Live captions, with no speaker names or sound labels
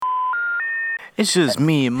It's just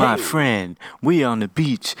me and my Hey, friend. We on the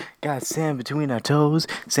beach. Got sand between our toes,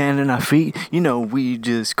 sand in our feet. You know, we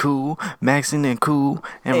just cool, maxing and cool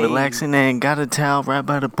and hey, relaxing and got a towel right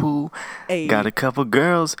by the pool. Got hey, a couple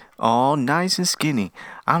girls, all nice and skinny.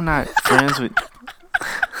 I'm not friends with.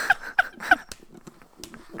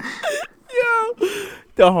 yo,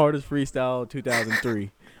 the hardest freestyle of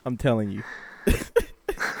 2003. I'm telling you.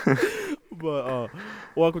 But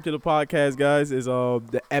welcome to the podcast, guys. Is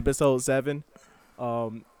the episode 7.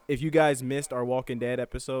 If you guys missed our Walking Dead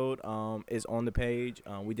episode, is on the page.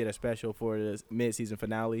 We did a special for the mid-season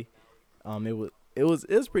finale. It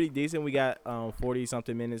was pretty decent. We got 40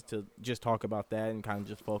 something minutes to just talk about that and kind of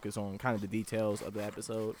just focus on kind of the details of the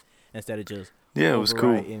episode instead of just Yeah, it was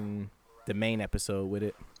cool. overwriting the main episode with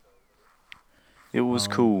it. It was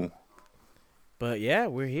Um, cool but yeah,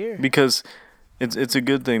 we're here. because it's a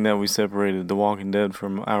good thing that we separated The Walking Dead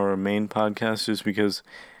from our main podcast, just because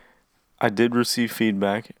I did receive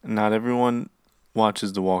feedback. Not everyone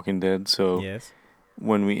watches The Walking Dead, so Yes,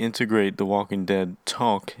 when we integrate The Walking Dead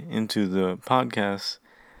talk into the podcast,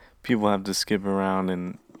 people have to skip around,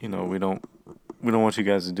 and we don't want you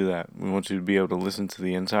guys to do that. We want you to be able to listen to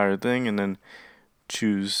the entire thing and then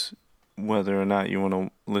choose whether or not you want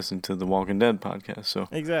to listen to the Walking Dead podcast. So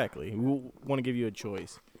exactly. We want to give you a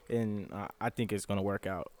choice, and I think it's gonna work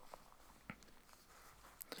out.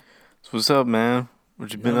 what's up, man?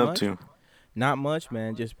 What you been Not up much. to? Not much,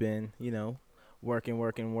 man. Just been,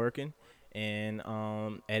 working,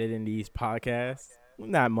 and editing these podcasts.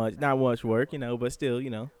 Not much work, but still,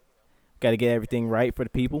 got to get everything right for the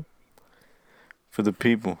people. For the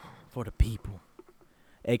people. For the people,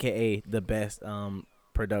 aka the best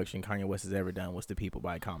production Kanye West has ever done was "The People"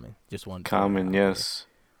 by Common. Just wanted to throw that Common, out there. yes.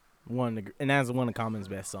 And that's one of Common's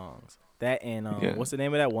best songs. That and Yeah. what's the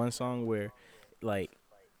name of that one song where, like,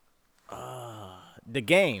 the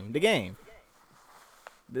game.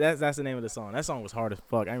 That's the name of the song. That song was hard as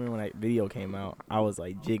fuck. I remember when that video came out. I was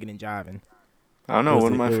like jigging and jiving. I don't It know. was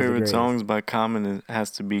One of the, my it was the favorite greatest. songs by Common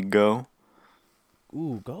has to be Go.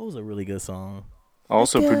 Ooh, "Go's" a really good song.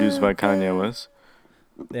 Let's Also produced go, by Kanye go. West.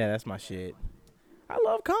 Yeah, that's my shit. I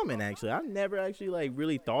love Common actually. I've never actually like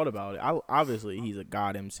really thought about it. Obviously he's a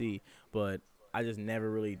god MC, but I just never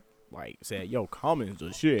really like said, "Yo, Common's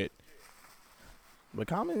the shit." But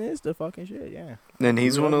Common is the fucking shit. Yeah, I And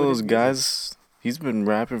he's grew one up of with those his music. guys, he's been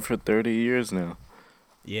rapping for 30 years now.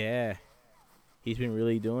 Yeah, he's been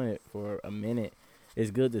really doing it for a minute.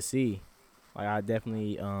 It's good to see. Like I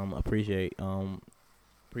definitely appreciate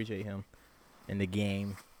him in the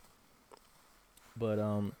game. But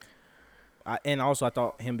and also I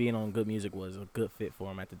thought him being on Good Music was a good fit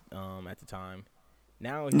for him at the time.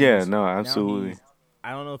 Now Yeah, he's no, now absolutely. he's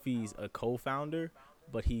I don't know if he's a co-founder,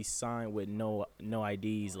 but he's signed with no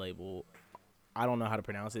IDs label. I don't know how to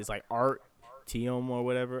pronounce it. It's like Artium or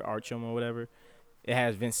whatever, Artium or whatever. It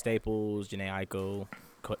has Vince Staples, Janae Aiko,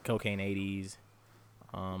 Cocaine 80s.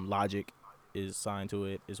 Logic is signed to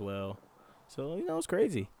it as well. So, it's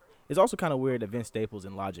crazy. It's also kind of weird that Vince Staples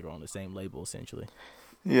and Logic are on the same label, essentially.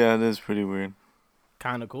 Yeah, it is pretty weird.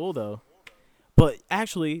 Kind of cool, though. But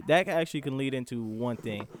actually, that actually can lead into one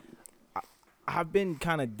thing. I, I've been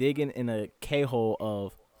kind of digging in a K-hole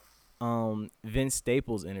of Vince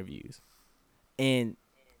Staples interviews. And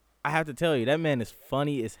I have to tell you, that man is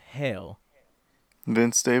funny as hell.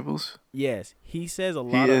 Vince Staples? Yes, he says a He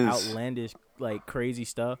lot of is. outlandish, like crazy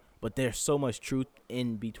stuff, but there's so much truth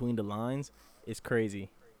in between the lines. It's crazy.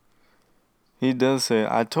 He does say,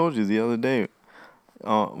 I told you the other day,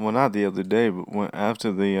 well, not the other day, but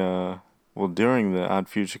during the Odd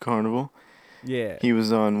Future Carnival, Yeah. he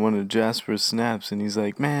was on one of Jasper's snaps, and he's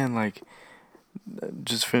like, man, like,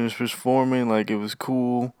 just finished performing, like, it was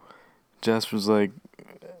cool. Jasper's like,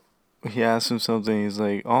 he asked him something, he's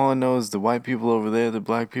like, all I know is the white people over there, the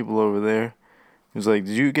black people over there. He was like,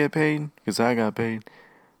 did you get paid? Because I got paid.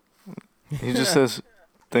 He just says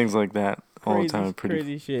things like that all the crazy, time. Pretty.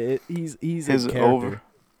 crazy shit. He's a His over character.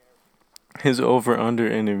 his over under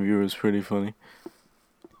interview is pretty funny.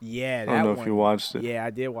 Yeah, I don't that know if you one. watched it. Yeah, I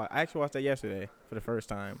did watch. I actually watched that yesterday for the first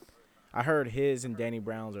time. I heard his and Danny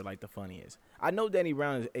Brown's are like the funniest. I know Danny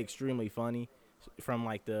Brown is extremely funny from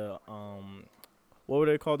like the what were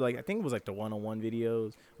they called? Like I think it was like the one-on-one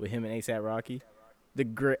videos with him and ASAP Rocky. The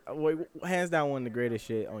great, hands down one of the greatest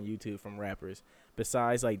shit on YouTube from rappers.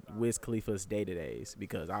 Besides like Wiz Khalifa's Day to Days,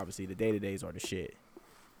 because obviously the Day to Days are the shit.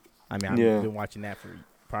 I mean, I've Yeah, been watching that for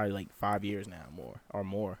probably like 5 years now,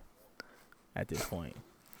 more at this point.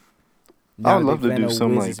 I Not would a love big to fan do of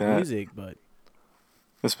something like Wiz's that, music, but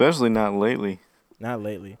especially not lately. not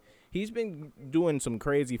lately. He's been doing some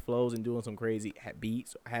crazy flows and doing some crazy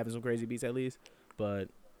beats, having some crazy beats at least. But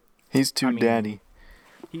He's I too mean, daddy.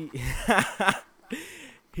 he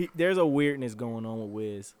there's a weirdness going on with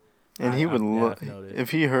Wiz. And he would That I've noticed.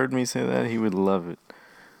 if he heard me say that, he would love it.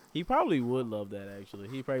 He probably would love that actually.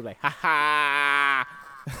 He'd probably be like, ha ha.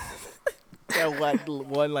 That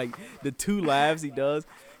one like the two laughs he does.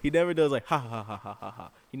 He never does like ha ha ha ha ha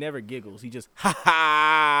ha. He never giggles. He just ha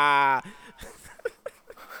ha.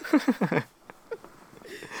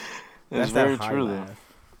 It's That's that very high true though. laugh.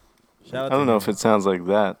 Shout out I to don't know if him. it sounds like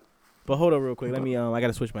that. But hold up real quick. Let But me I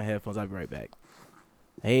gotta switch my headphones. I'll be right back.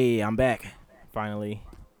 Hey, I'm back. Finally.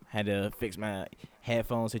 Had to fix my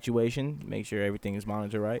headphone situation, make sure everything is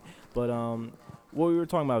monitored right. But what we were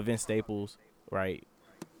talking about Vince Staples, right?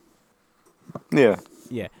 yeah,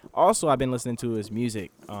 Yeah. Also, I've been listening to his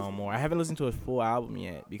music more. I haven't listened to his full album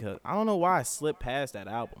yet because I don't know why I slipped past that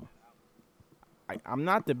album. I'm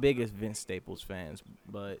not the biggest Vince Staples fans,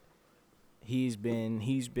 but he's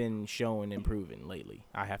been showing improving lately,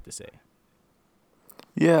 I have to say.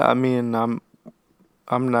 yeah. I mean, I'm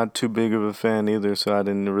not too big of a fan either, so I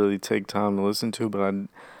didn't really take time to listen to. But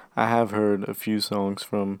I have heard a few songs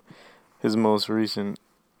from his most recent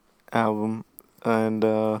album, and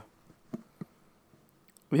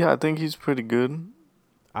yeah, I think he's pretty good.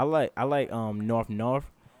 I like North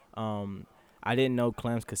North. Um I didn't know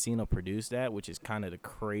Clem's Casino produced that, which is kind of the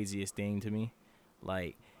craziest thing to me.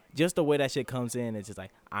 Like just the way that shit comes in, it's just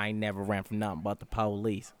like I ain't never ran from nothing but the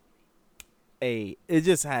police. Hey, it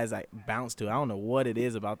just has like bounce to it. I don't know what it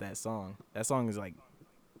is about that song. That song is like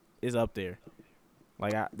is up there.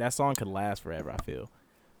 Like that song could last forever, I feel.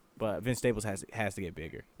 But Vince Staples has to get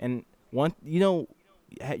bigger. And one,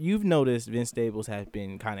 you've noticed Vince Staples has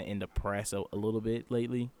been kind of in the press a little bit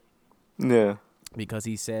lately Yeah, because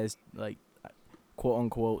he says like quote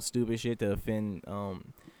unquote stupid shit to offend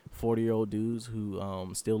 40-year-old dudes who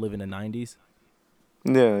still live in the 90s.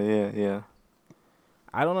 yeah.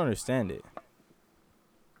 I don't understand it.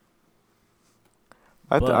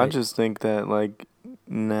 I But just think that like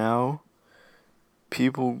now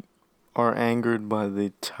people are angered by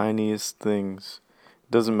the tiniest things.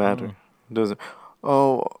 Doesn't matter. mm-mm. Doesn't.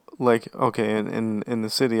 Oh, like okay. In the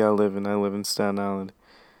city I live in Staten Island.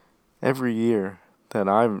 Every year that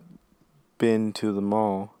I've been to the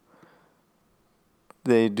mall,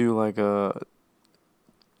 they do like a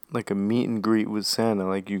meet and greet with Santa.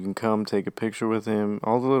 Like you can come take a picture with him.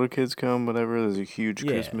 All the little kids come. Whatever. There's a huge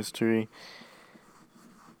Yeah, Christmas tree.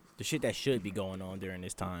 the shit that should be going on during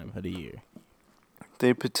this time of the year.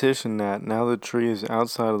 They petition that. Now the tree is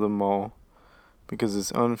outside of the mall because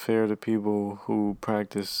it's unfair to people who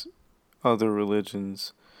practice other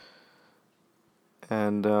religions.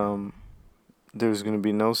 And there's going to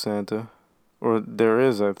be no Santa. Or there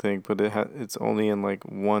is, I think, but it's only in like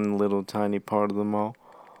one little tiny part of the mall.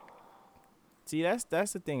 See, that's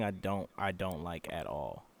the thing I don't like at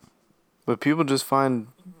all. But people just find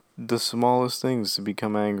the smallest things to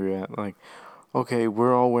become angry at. Like, okay,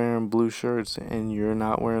 we're all wearing blue shirts and you're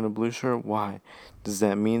not wearing a blue shirt. Why? Does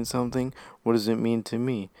that mean something? What does it mean to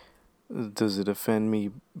me? Does it offend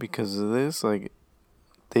me because of this? Like,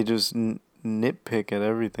 they just nitpick at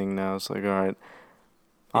everything now. It's like, all right, It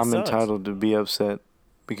I'm sucks. entitled to be upset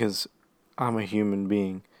because I'm a human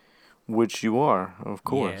being, which you are, of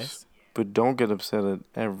course. Yes. But don't get upset at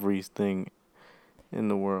everything in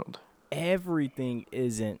the world. Everything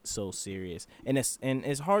isn't so serious, and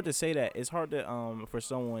it's hard to say that. It's hard to for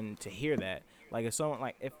someone to hear that. Like if someone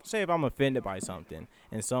like if I'm offended by something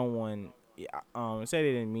and someone say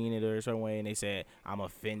they didn't mean it or a certain way and they said I'm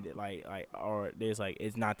offended like or there's like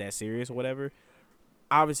it's not that serious or whatever.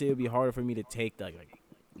 Obviously, it would be harder for me to take like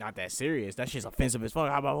not that serious. That shit's offensive as fuck.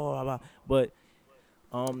 Blah, blah, blah, blah. But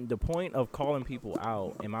the point of calling people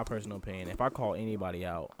out, in my personal opinion, if I call anybody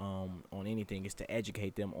out on anything, is to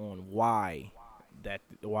educate them on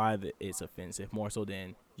it's offensive. More so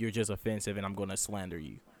than you're just offensive and I'm going to slander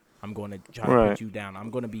you. I'm going to try to Right. put you down. I'm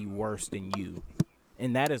going to be worse than you,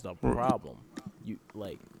 and that is the problem. You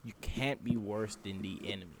can't be worse than the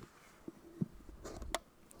enemy,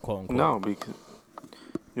 quote unquote. No, because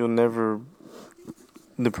you'll never.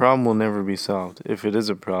 The problem will never be solved if it is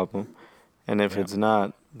a problem, and if Yeah, it's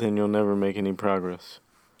not, then you'll never make any progress.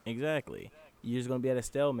 exactly. You're just gonna be at a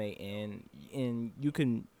stalemate, and you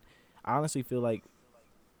can I honestly feel like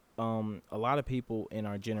a lot of people in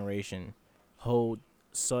our generation hold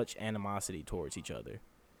such animosity towards each other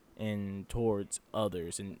and towards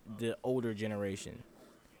others and the older generation,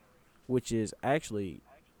 which is actually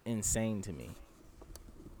insane to me.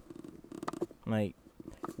 Like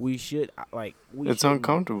we It's shouldn't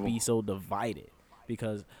uncomfortable. be so divided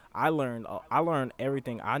because I learned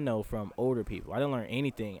everything I know from older people. I didn't learn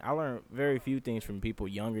anything. I learned very few things from people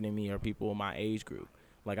younger than me or people in my age group.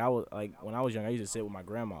 Like I was like when I was young, I used to sit with my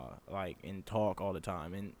grandma like and talk all the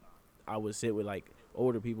time, and I would sit with like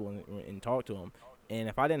older people and talk to them. And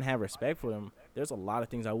if I didn't have respect for them, there's a lot of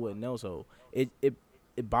things I wouldn't know. So it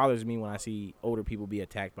bothers me when I see older people be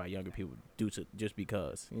attacked by younger people due to just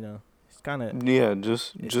because it's kind of Yeah,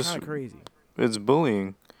 it's kind just of crazy. it's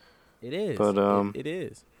bullying. It is. But It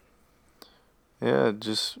is. yeah,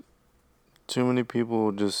 just too many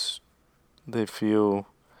people just they feel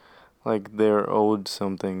like they're owed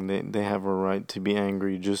something. They have a right to be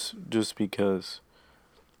angry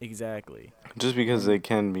Exactly. just because they And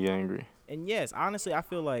can be angry. and yes, honestly, I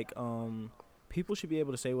feel like people should be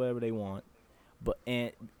able to say whatever they want, but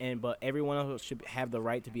but everyone else should have the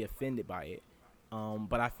right to be offended by it.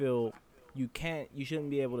 But I feel you shouldn't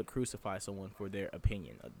be able to crucify someone for their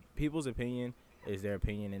opinion. People's opinion is their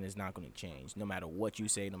opinion, and it's not going to change no matter what you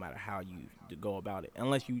say, no matter how you go about it,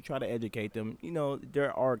 unless you try to educate them.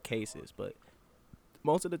 There are cases, but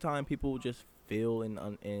most of the time, people just feel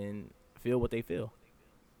and feel what they feel.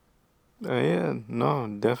 Yeah, no,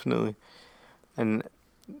 definitely. And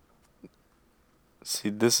see,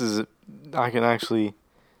 I can actually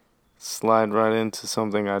slide right into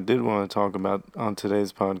something I did want to talk about on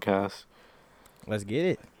today's podcast. Let's get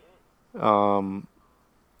it. Um,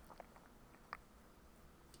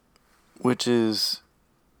 which is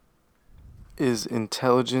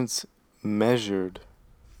intelligence measured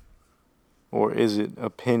or is it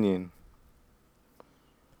opinion?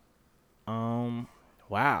 Um.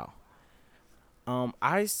 Wow.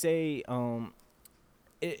 I say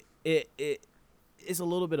it it's a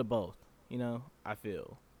little bit of both. I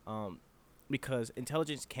feel because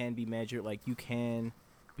intelligence can be measured. Like you can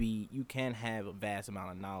have a vast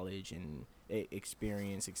amount of knowledge and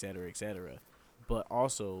experience, etc., etc. But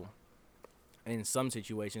also in some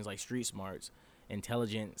situations, like street smarts,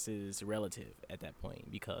 intelligence is relative at that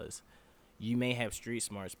point because you may have street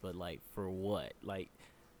smarts, but like for what? Like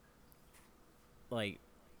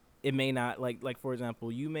it may not like for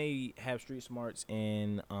example, you may have street smarts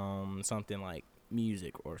in something like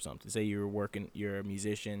music or something. Say you're a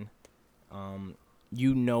musician, um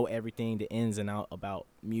you know everything, the ins and out about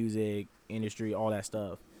music industry, all that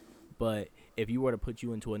stuff. But if you were to put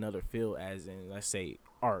you into another field, as in let's say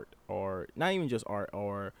art, or not even just art,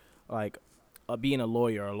 or like being a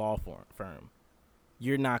lawyer or a law firm,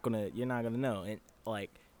 you're not gonna know.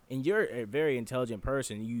 And you're a very intelligent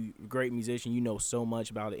person, you great musician, you know so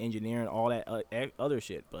much about the engineering, all that other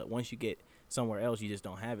shit. But once you get somewhere else, you just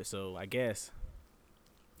don't have it. So I guess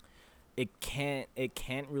it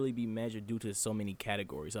can't really be measured due to so many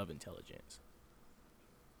categories of intelligence.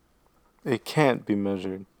 It can't be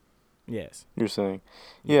measured. Yes. You're saying,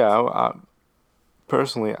 yeah. Yes.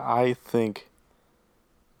 Personally, I think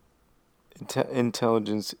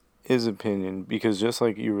intelligence is opinion because just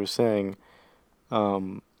like you were saying,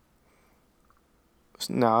 um,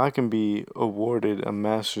 now I can be awarded a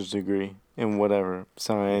master's degree in whatever Yeah.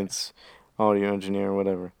 science, audio engineer,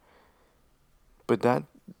 whatever, but that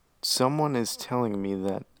someone is telling me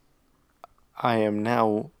that I am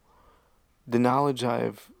now the knowledge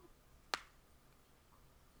I've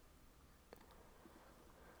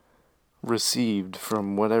received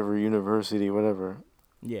from whatever university, whatever,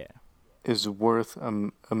 Yeah. is worth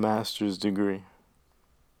a master's degree.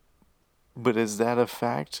 But is that a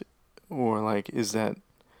fact? Or, like, is that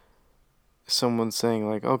someone saying,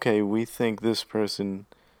 like, okay, we think this person,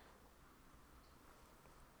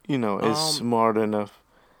 is um smart enough,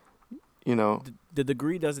 you know? the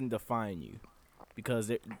degree doesn't define you,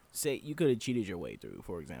 because say you could have cheated your way through,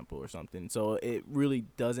 for example, or something. So it really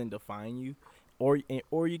doesn't define you, or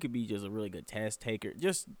you could be just a really good test taker.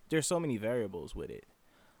 Just there's so many variables with it,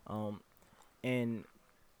 um, and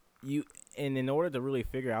you and in order to really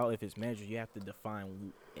figure out if it's measured, you have to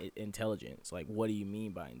define intelligence. Like, what do you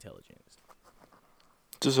mean by intelligence?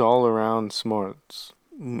 Just all around smarts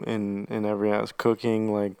in every aspect,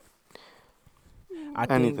 cooking, like, I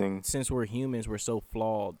think anything. since we're humans, we're so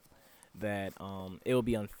flawed that it would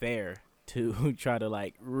be unfair to try to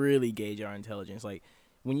like really gauge our intelligence. Like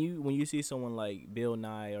when you see someone like Bill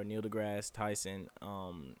Nye or Neil deGrasse Tyson,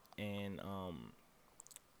 and um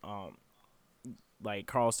like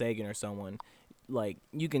Carl Sagan or someone, like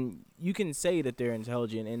you can say that they're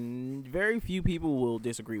intelligent, and very few people will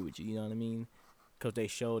disagree with you. You know what I mean? Because they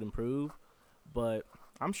showed and proved. But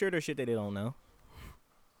I'm sure there's shit that they don't know.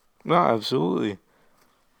 No, absolutely.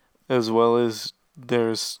 As well as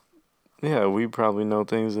there's, yeah, we probably know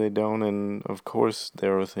things they don't, and of course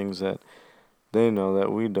there are things that they know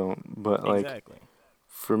that we don't. But, like, Exactly.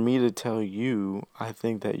 for me to tell you, I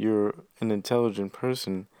think that you're an intelligent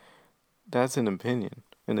person, that's an opinion.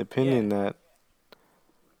 An Yeah. opinion that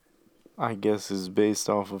I guess, is based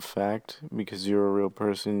off of fact because you're a real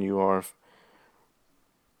person. You are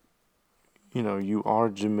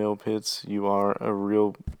Jamil Pitts. You are a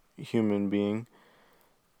real human being.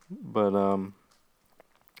 But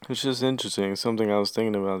it's just interesting. It's something I was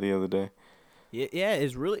thinking about the other day. Yeah,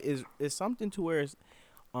 it's really is something to where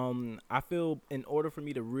I feel in order for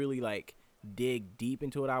me to really like dig deep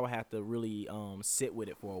into it, I would have to really sit with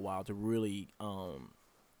it for a while to really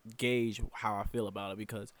gauge how I feel about it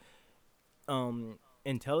because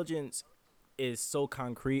intelligence is so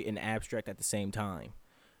concrete and abstract at the same time.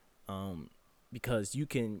 Um, because you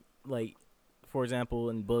can like, for example,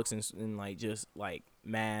 in books and like just like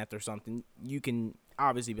math or something, you can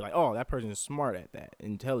obviously be like, oh, that person is smart at that,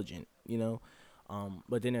 intelligent, you know.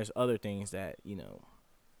 But then there's other things that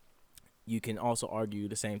you can also argue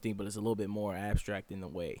the same thing, but it's a little bit more abstract in a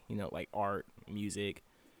way, like art, music.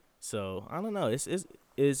 So I don't know. It's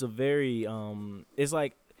a very it's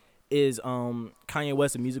like is Kanye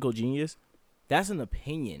West a musical genius? That's an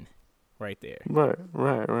opinion right there. Right,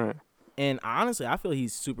 right, right. And honestly, I feel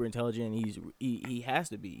he's super intelligent. He has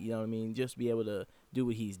to be. You know what I mean? Just be able to do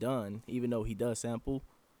what he's done, even though he does sample,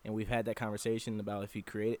 and we've had that conversation about if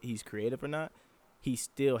he's creative or not. He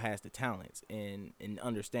still has the talents and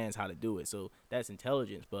understands how to do it. So that's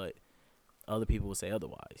intelligence. But other people will say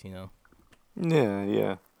otherwise. Yeah, yeah.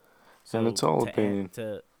 And So it's all opinion.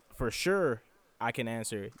 to for sure, I can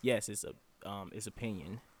answer yes. It's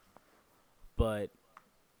opinion, but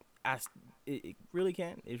it really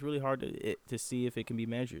can't. It's really hard to see if it can be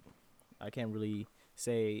measured. I can't really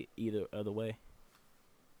say either other way.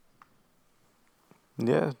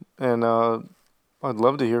 Yeah, and I'd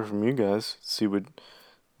love to hear from you guys. See what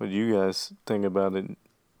you guys think about it.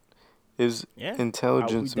 Is Yeah, we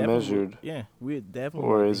intelligence definitely would. measured Yeah, we'd definitely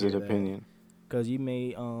or like to is it hear that opinion? because you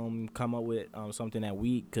may come up with something that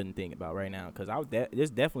we couldn't think about right now. Because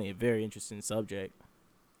it's definitely a very interesting subject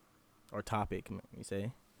or topic. Let me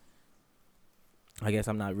say. I guess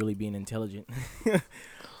I'm not really being intelligent.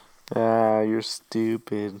 Ah, you're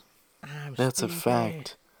stupid. I'm That's a stupid.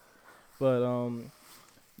 fact. But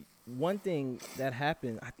one thing that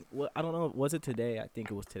happened, I don't know, was it today? I think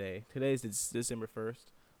it was today. Today's December 1st.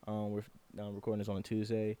 We're recording this on a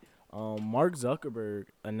Tuesday. Mark Zuckerberg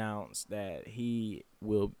announced that he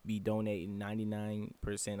will be donating 99%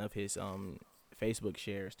 of his Facebook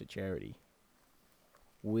shares to charity,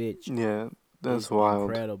 which Yeah, that's is wild.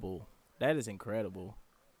 incredible. That is incredible.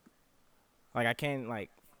 Like I can't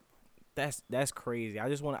like that's crazy.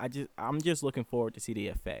 I'm just looking forward to see the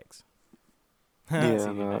effects. Yeah, See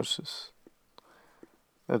the no, effects.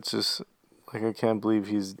 that's just like I can't believe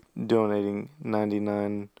he's donating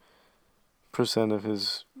 99% of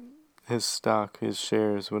his stock, his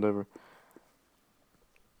shares, whatever.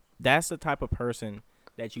 That's the type of person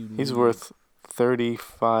that you He's need. worth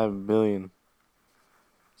 35 billion.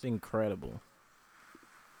 It's incredible.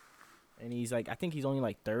 And he's like, I think he's only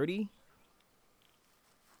like 30.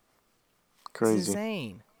 It's Crazy.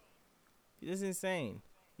 insane. It's insane.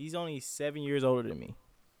 He's only 7 years older than me.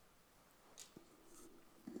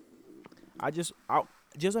 I just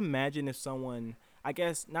imagine if someone, I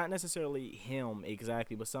guess not necessarily him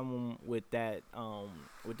exactly, but someone with that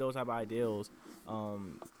with those type of ideals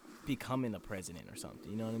um becoming a president or something.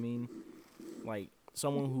 You know what I mean? Like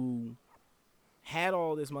someone who had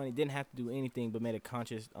all this money, didn't have to do anything but made a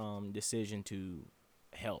conscious decision to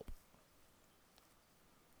help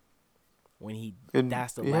when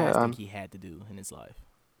that's the Yeah, last thing he had to do in his life.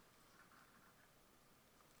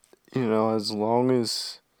 as long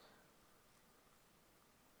as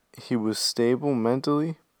he was stable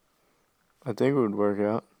mentally, I think it would work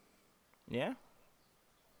out. Yeah,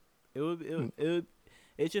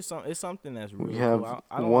 it's just it's something that's We really cool. have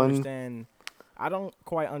I don't one. understand. I don't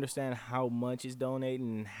quite understand how much is donated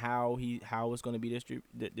and how it's going to be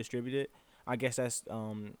distributed. I guess that's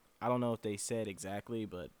I don't know if they said exactly,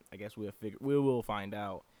 but I guess we will find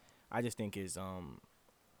out. I just think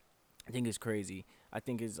I think it's crazy. I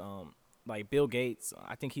think it's like Bill Gates.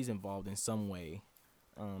 I think he's involved in some way.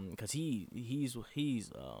 Cause he's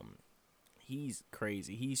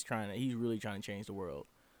crazy. He's really trying to change the world.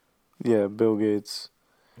 Yeah, Bill Gates.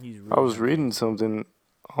 He's I really was trying to change reading the world. something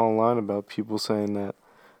online about people saying that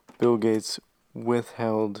Bill Gates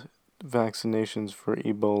withheld vaccinations for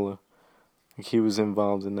Ebola. Like he was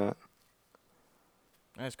involved in that.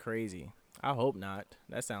 That's crazy. I hope not.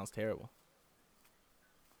 That sounds terrible.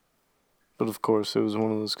 But of course, it was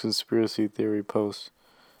one of those conspiracy theory posts.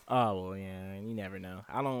 Oh well, yeah. You never know.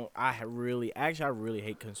 I don't. I really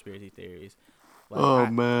hate conspiracy theories. Like Oh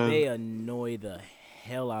man. they annoy the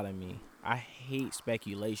hell out of me. I hate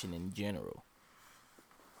speculation in general.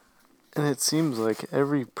 And it seems like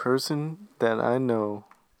every person that I know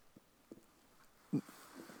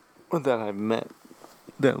or that I've met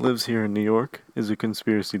that lives here in New York is a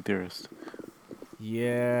conspiracy theorist.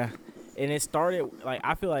 Yeah, and it started like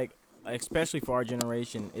I feel like, especially for our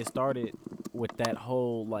generation, it started with that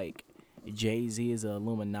whole like Jay-Z is a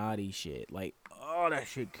Illuminati shit. Like, oh, that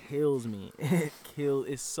shit kills me.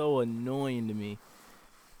 It's so annoying to me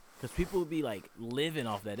because people would be like living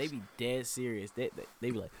off that. They be dead serious. They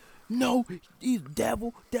be like, no, he's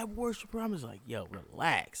devil worshiper. I'm just like, yo,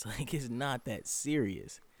 relax. Like, it's not that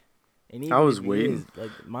serious. And I even was if he waiting. is,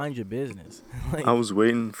 like, mind your business. I Like, was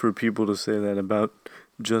waiting for people to say that about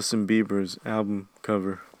Justin Bieber's album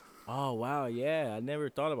cover. oh wow, yeah, I never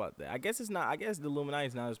thought about that. I guess it's not. I guess the Illuminati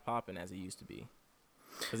is not as popping as it used to be.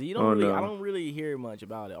 Cause you don't Oh really, I no. don't really hear much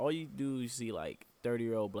about it. All you do is see like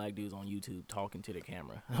 30-year-old black dudes on YouTube talking to the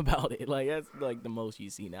camera about it. Like that's like the most you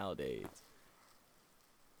see nowadays.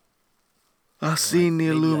 I And like seen the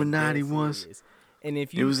they be like Illuminati dead once. serious. And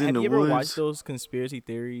if It you was in have the you ever watched woods. those conspiracy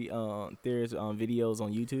theories videos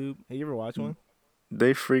on YouTube? Have you ever watched one?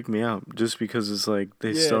 They freak me out just because it's like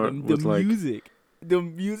they Yeah, start the with like music. The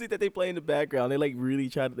music that they play in the background, they like really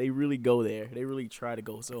they really go there. They really try to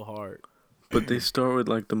go so hard. but they start with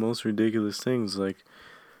like the most ridiculous things like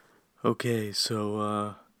okay,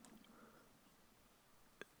 so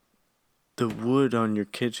the wood on your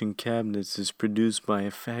kitchen cabinets is produced by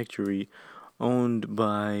a factory owned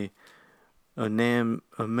by a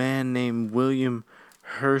man named William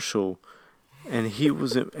Herschel, and he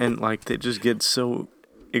was and like they just get so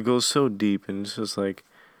it goes so deep, and it's just like,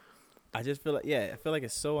 I just feel like I feel like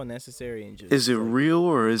it's so unnecessary and is it just like real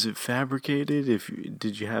or is it fabricated?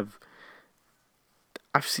 Did you have?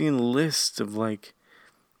 I've seen lists of like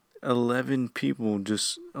 11 people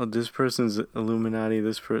just oh this person's Illuminati.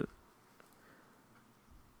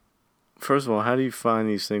 First of all, how do you find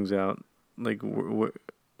these things out? Like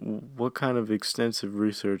what kind of extensive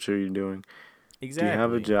research are you doing? Do you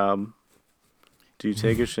have a exactly job? Do you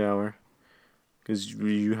take a shower? Because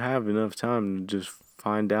you have enough time to just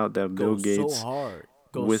find out that Bill Gates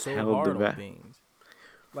go so withheld the hard on VAT. things.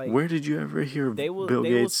 Like Where did you ever hear of Bill they will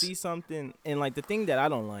Gates? see something and like the thing that I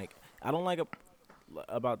don't like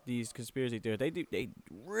about these conspiracy theories. They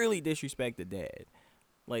really disrespect the dead.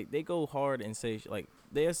 Like they go hard and say like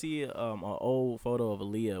they'll see an old photo of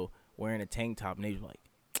Aaliyah wearing a tank top and they be like,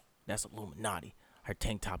 that's Illuminati. Her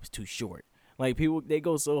tank top is too short. Like people, they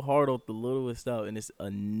go so hard on the littlest stuff, and it's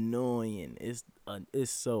annoying. It's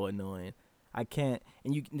so annoying. I can't.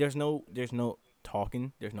 And you, there's no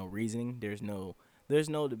talking. There's no reasoning. There's no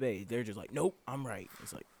debate. They're just like, nope, I'm right.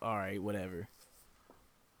 It's like, all right, whatever.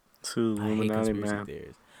 To I hate Illuminati, conspiracy man.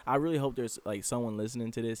 theories. I really hope there's like someone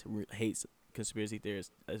listening to this hates conspiracy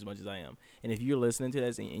theorists as much as I am. And if you're listening to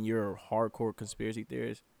this and you're a hardcore conspiracy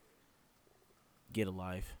theorist, get a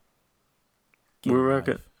life. Get a We're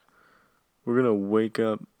gonna life. we're gonna wake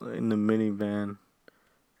up in the minivan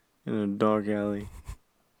in a dark alley.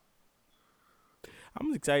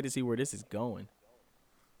 I'm excited to see where this is going.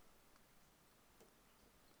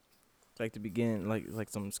 Like to begin, like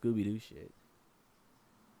some Scooby Doo shit.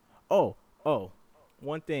 Oh, oh,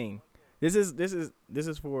 one thing. This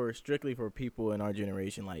is for strictly for people in our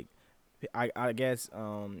generation. Like, I guess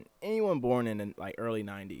anyone born in the like early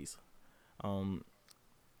 '90s. Um,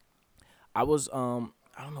 I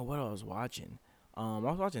don't know what I was watching. I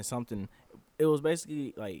was watching something. It was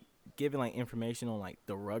basically like giving like information on like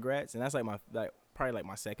the Rugrats, and that's like my like probably like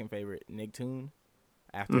my second favorite Nicktoon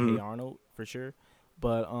after Mm-hmm. Hey Arnold for sure.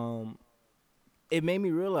 But it made me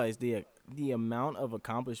realize the amount of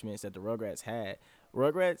accomplishments that the Rugrats had.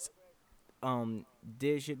 Rugrats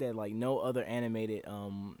did shit that like no other animated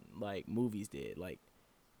like movies did. Like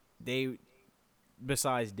they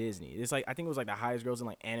besides Disney. It's like I think it was like the highest grossing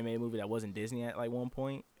like animated movie that wasn't Disney at like one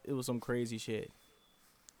point. It was some crazy shit.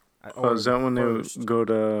 Oh, Or is the that when they first. go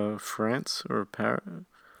to France or Paris?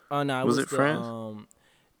 Oh no, Was it France?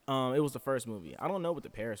 it was the first movie. I don't know what the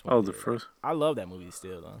Paris one Oh, the did. first. I love that movie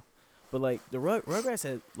still though. But like the Rugrats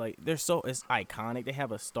had like they're so it's iconic. They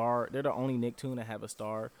have a star. They're the only Nicktoon to have a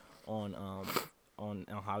star on on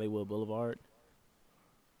Hollywood Boulevard,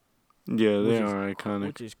 Yeah, which they is are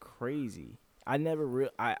iconic. crazy.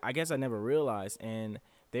 I guess I never realized, and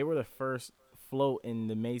they were the first float in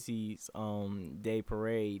the Macy's day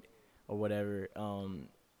parade or whatever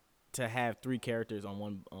to have three characters on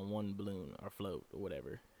one balloon or float or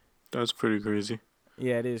whatever. That's pretty crazy.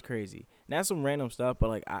 Yeah, it is crazy. And that's some random stuff, but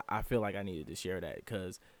like I feel like I needed to share that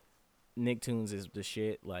because Nicktoons is the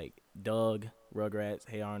shit. Like Doug, Rugrats,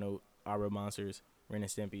 Hey Arnold, Our Real Monsters, Ren and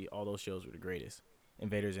Stimpy, all those shows were the greatest.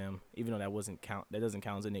 Invader Zim, even though that doesn't count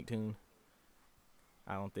as a Nicktoon,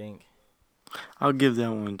 I don't think. I'll give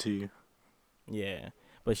that one to you. Yeah,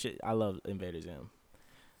 but shit, I love Invader Zim.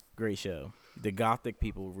 Great show. The gothic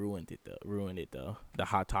people ruined it though. Ruined it though. The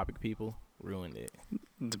hot topic people ruined it.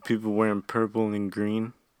 The people wearing purple and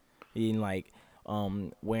green. Eating like,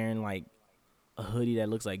 wearing like a hoodie that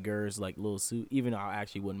looks like Gur's like little suit. Even though I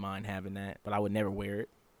actually wouldn't mind having that, but I would never wear it.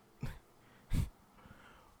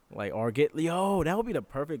 Like, or get that would be the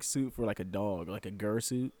perfect suit for like a dog, like a Gur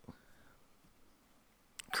suit.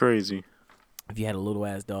 Crazy. If you had a little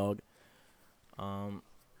ass dog. Um,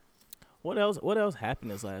 what else? What else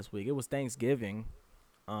happened this last week? It was Thanksgiving.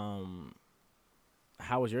 Um,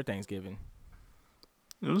 how was your Thanksgiving?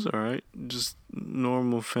 It was alright. Just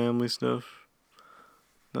normal family stuff.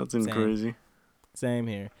 Nothing Same, crazy. same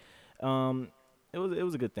here. Um, it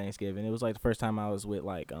was a good Thanksgiving. It was like the first time I was with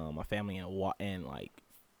like my family and like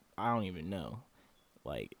I don't even know,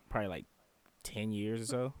 like probably like 10 years or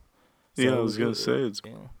so. Yeah, So I it was was gonna say it's.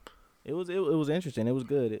 yeah. It was interesting. It was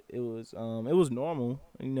good. It was normal.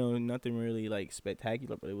 Nothing really like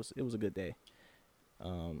spectacular, but it was a good day.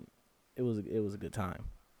 Um, it was a good time.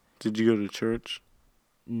 Did you go to church?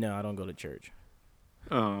 No, I don't go to church.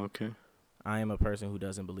 Oh, okay. I am a person who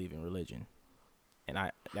doesn't believe in religion,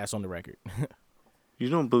 and that's on the record. You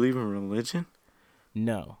don't believe in religion?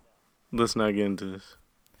 No. Let's not get into this.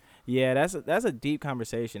 Yeah, that's a deep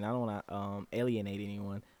conversation. I don't want to alienate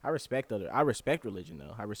anyone. I respect religion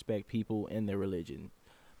though. I respect people in their religion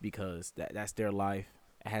because that's their life.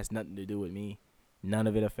 It has nothing to do with me. None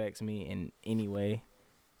of it affects me in any way.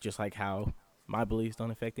 Just like how my beliefs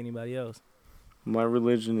don't affect anybody else. My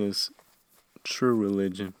religion is true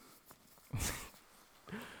religion.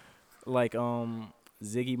 Like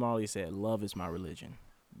Ziggy Marley said, "Love is my religion."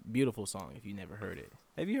 Beautiful song. If you never heard it,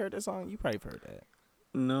 have you heard that song? You probably heard that.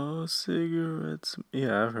 No cigarettes.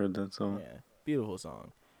 Yeah, I've heard that song. Yeah, beautiful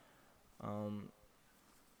song. Um,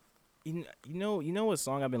 you know what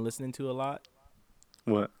song I've been listening to a lot?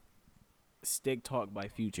 What? Stick Talk by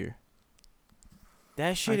Future. That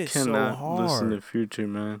I shit is so cannot listen to hard. Future,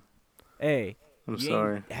 man. Hey, I'm you ain't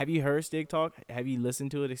sorry. have you heard Stick Talk? Have you listened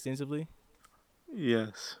to it extensively?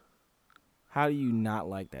 Yes. How do you not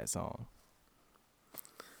like that song?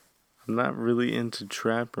 I'm not really into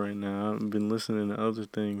trap right now. I've been listening to other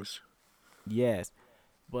things. Yes,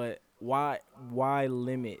 but why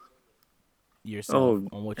limit yourself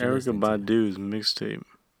Oh, on what you're Erica listening to? Badu's mixtape.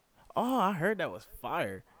 Oh, I heard that was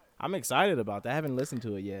fire. I'm excited about that. I haven't listened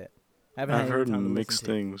to it yet. I haven't had I've any heard time to listen mixed to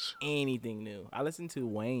things. anything new. I listened to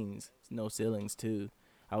Wayne's No Ceilings too.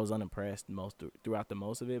 I was unimpressed throughout the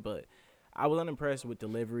most of it, but I was unimpressed with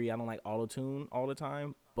delivery. I don't like auto tune all the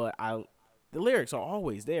time, but the lyrics are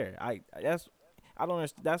always there. I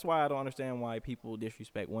don't that's why I don't understand why people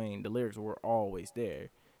disrespect Wayne. The lyrics were always there.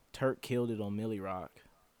 Turk killed it on Millie Rock.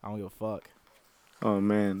 I don't give a fuck. Oh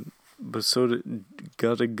man, but so did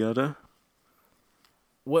Gutta Gutta.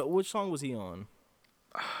 Which song was he on?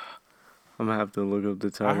 I'm gonna have to look up the I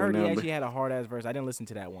title heard he now, but actually had a hard ass verse. I didn't listen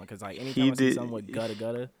to that one because like anytime he I see something did. with Gutta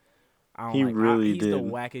Gutta, I don't He like. really He's the did.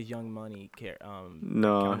 wackest Young Money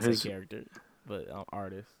No, can't say character, but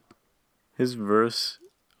artist. his verse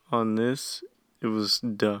on this, it was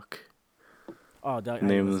Duck. Oh, Doug, The I didn't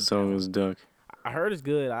name of the listen to that song one. is Duck. I heard it's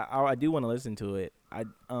good. I do want to listen to it.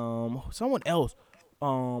 Someone else.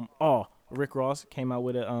 Rick Ross came out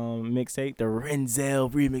with a mixtape, the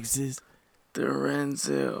Renzel remixes, The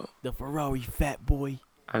Renzel. the Ferrari Fat Boy.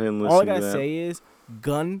 I didn't All I listen to gotta that. say is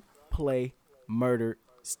gun, play, murder,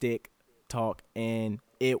 stick, talk, and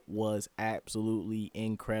it was absolutely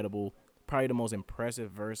incredible. Probably the most impressive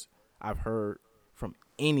verse I've heard from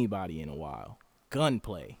anybody in a while.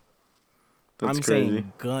 Gunplay. That's I'm crazy.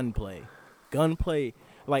 saying gunplay. Gunplay,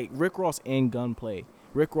 like Rick Ross in gunplay.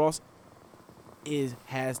 Rick Ross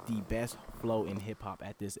has the best flow in hip hop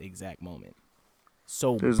at this exact moment.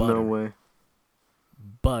 So There's no butter. way.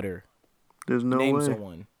 Butter. There's no Name way.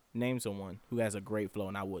 someone. Name someone who has a great flow,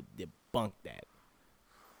 and I would debunk that.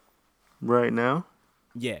 Right now?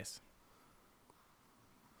 Yes.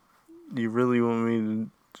 You really want me to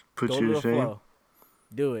put Go you to to the shame? flow.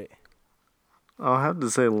 Do it. I'll have to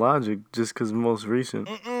say Logic just because most recent.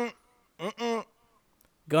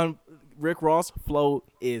 Gun Rick Ross flow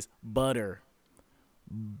is butter.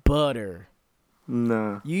 Butter.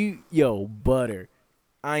 Nah. Butter.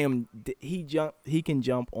 He can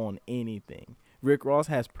jump on anything. Rick Ross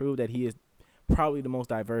has proved that he is probably the most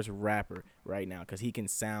diverse rapper right now cuz he can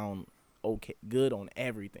sound good on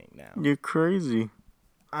everything now. You're crazy.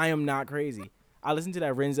 I am not crazy. I listened to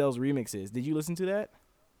that Renzel's remixes. Did you listen to that?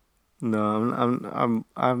 No,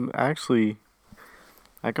 I'm actually.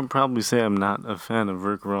 I can probably say I'm not a fan of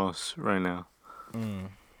Rick Ross right now.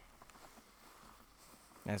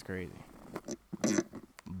 That's crazy.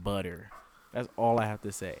 Butter. That's all I have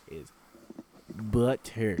to say is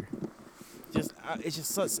butter. Just it's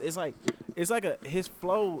just such. It's like a his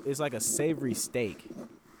flow is like a savory steak,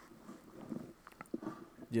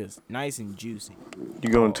 just nice and juicy.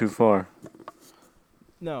 You're going too Pause. far.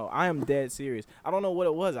 No, I am dead serious. I don't know what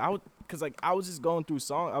it was. Cause like I was just going through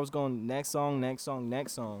song. I was going next song, next song,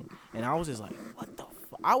 next song, and I was just like, what the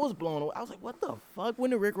fuck? I was blown away. I was like, what the fuck?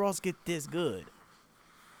 When did Rick Ross get this good?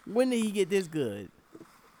 When did he get this good?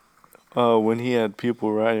 When he had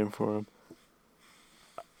people writing for him.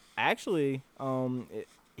 Actually,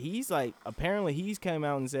 he's like apparently he's came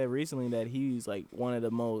out and said recently that he's like one of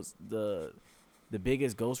the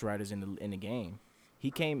biggest ghostwriters in the game.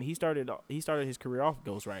 He started his career off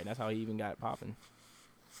ghostwriting. That's how he even got popping.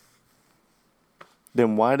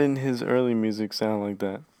 Then why didn't his early music sound like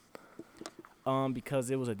that? Because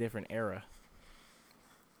it was a different era.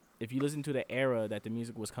 If you listen to the era that the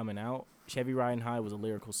music was coming out, Chevy Riding High was a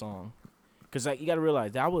lyrical song. Cause like you got to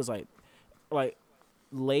realize that was like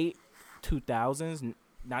late 2000s,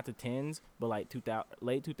 not the tens, but like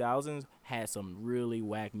late 2000s had some really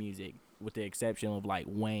whack music, with the exception of like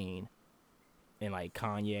Wayne and like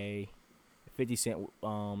Kanye. 50 Cent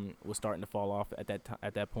was starting to fall off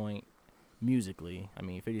at that point musically. I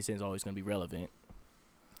mean, 50 Cent's always gonna be relevant.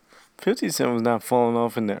 50 Cent was not falling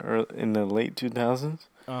off in the late 2000s.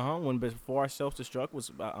 When Before Self Destruct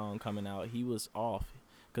was coming out, he was off,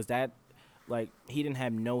 cause that like he didn't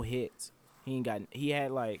have no hits. He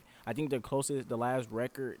had like I think the last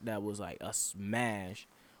record that was like a smash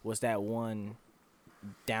was that one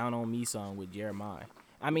Down on Me song with Jeremiah.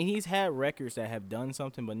 I mean, he's had records that have done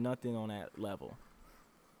something, but nothing on that level.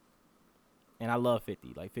 And I love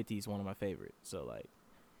 50. Like 50 is one of my favorites. So like,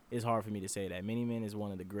 it's hard for me to say that. Many Men is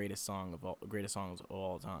one of the greatest songs of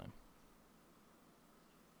all time.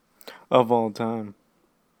 Of all time.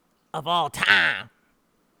 Of all time.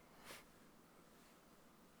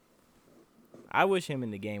 I wish him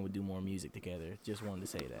and the game would do more music together. Just wanted to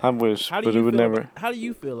say that. I wish, but it would never. How do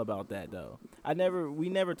you feel about that though? We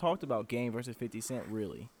never talked about Game versus 50 Cent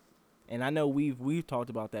really, and I know we've talked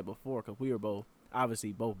about that before because we were both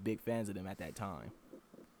big fans of them at that time.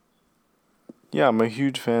 Yeah, I'm a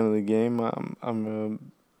huge fan of the game. I'm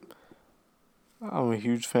a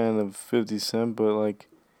huge fan of 50 Cent, but like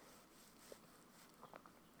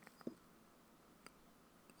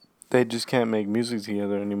they just can't make music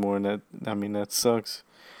together anymore, and that sucks.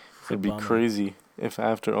 It's a It'd be bummer. crazy if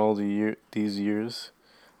after all these years,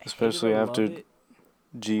 Hate It especially or Love after It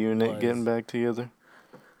G Unit getting was back together.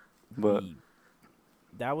 But the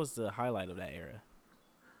that was the highlight of that era.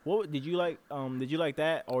 What did you like? Did you like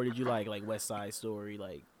that, or did you like West Side Story,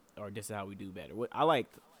 like, or This Is How We Do Better? I like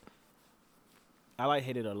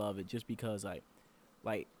Hate It or Love It just because like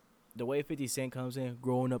the way 50 Cent comes in.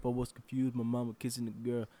 Growing up, I was confused. My mama kissing the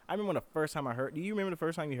girl. I remember the first time I heard. Do you remember the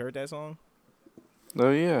first time you heard that song?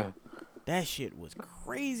 oh yeah, That shit was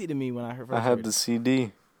crazy to me when I I first had heard the it.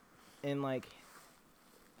 CD. And like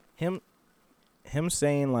him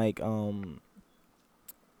saying like woke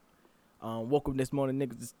up this morning,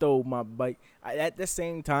 niggas stole my bike. At the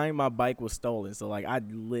same time, my bike was stolen, so like I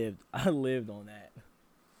lived on that.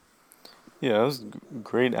 Yeah, it was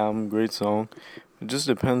great album, great song. It just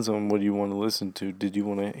depends on what you want to listen to. Did you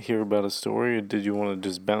want to hear about a story, or did you want to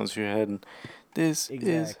just bounce your head and this is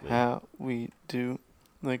Exactly. how we do,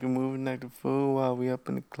 like a moving like a fool while we up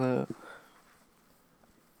in the club.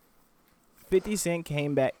 50 Cent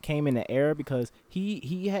came in the era because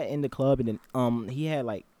he had in the club, and then he had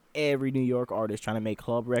like every New York artist trying to make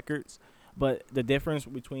club records. But the difference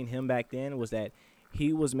between him back then was that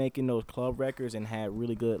he was making those club records and had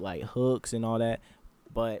really good like hooks and all that,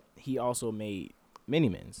 but he also made mini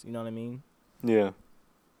mins, you know what I mean? Yeah,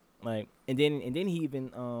 Like and then he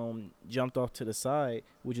even jumped off to the side,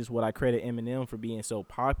 which is what I credit Eminem for being so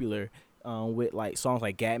popular, with like songs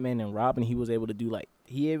like Gatman and Robin. He was able to do like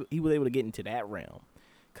he was able to get into that realm,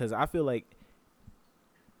 cuz I feel like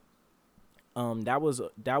that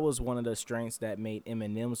was one of the strengths that made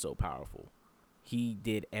Eminem so powerful. He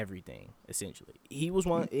did everything essentially. He was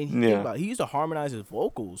one, and think yeah. about it, he used to harmonize his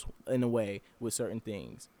vocals in a way with certain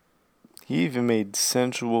things. He even made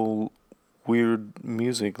sensual, weird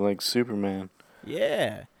music like Superman.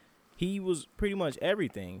 Yeah, he was pretty much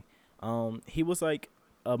everything. He was like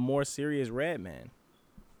a more serious Redman.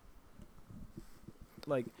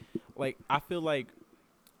 Like, I feel like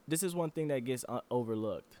this is one thing that gets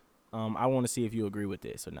overlooked. I want to see if you agree with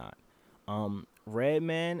this or not.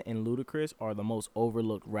 Redman and Ludacris are the most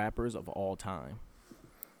overlooked rappers of all time.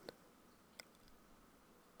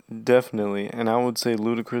 Definitely, and I would say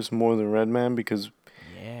Ludacris more than Redman because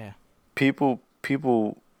Yeah, people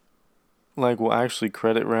like will actually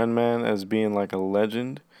credit Redman as being like a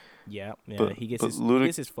legend, Yeah, yeah. but He gets but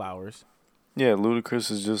his flowers. yeah, Ludacris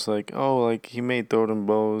is just like, oh, like he made Throw Them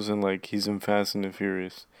Bows and like he's in Fast and the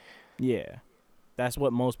Furious. Yeah, that's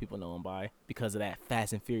what most people know him by because of that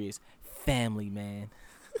Fast and Furious family, man.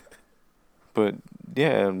 But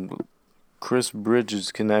yeah, Chris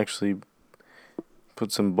Bridges can actually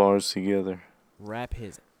put some bars together. Rap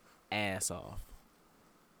his ass off.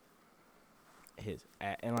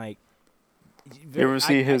 And like You very ever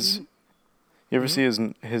see I his? even You ever hmm? see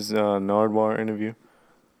his Nardwar interview?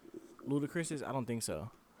 Ludacris's. I don't think so.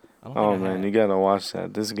 I don't think Oh I man, you have. gotta watch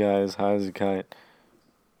that. This guy is high as a kite.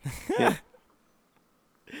 He,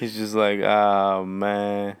 he's just like, oh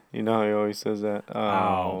man. You know how he always says that? Oh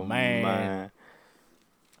Oh man, man.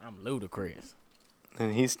 I'm Ludacris.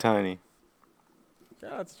 And he's tiny.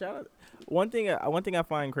 Shout out. One thing I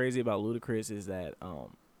find crazy about Ludacris is that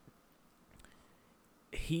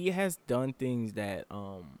he has done things that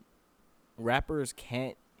rappers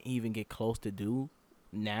can't even get close to do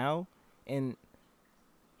now, and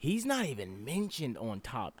he's not even mentioned on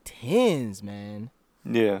top tens, man.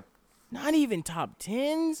 Yeah. Not even top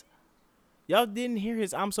tens. Y'all didn't hear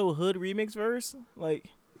his "I'm So Hood" remix verse? Like,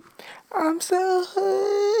 I'm so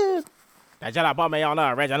hood. that y'all put me on the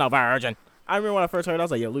original virgin. I remember when I first heard it, I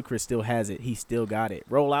was like, yo, Luke Chris still has it. He still got it.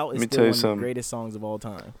 Roll Out Let is me still tell you one of the something. greatest songs of all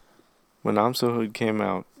time. When I'm So Hood came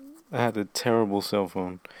out, I had a terrible cell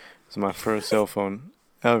phone. It was my first cell phone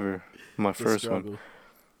ever. My The first one. struggle.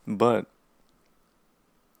 But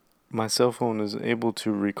my cell phone is able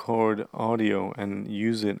to record audio and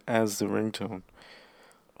use it as the ringtone.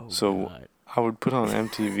 Oh, So God. I would put on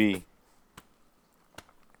MTV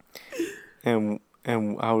and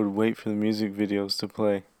I would wait for the music videos to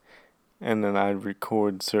play and then I'd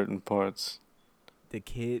record certain parts. The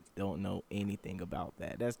kids don't know anything about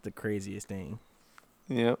that. That's the craziest thing.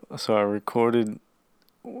 Yep. So I recorded.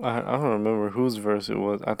 I don't remember whose verse it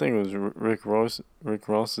was. I think it was Rick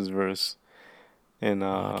Ross's verse. And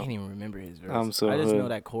Oh, I can't even remember his I'm verse. So I just know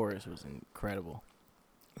Hood. that chorus was incredible.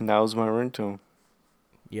 And that was my ringtone.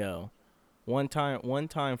 Yo, one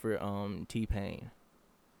time for T-Pain,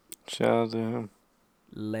 Shout out to him.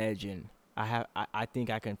 legend. I think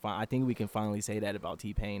I think we can finally say that about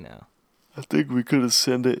T-Pain now. I think we could have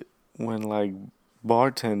said it when like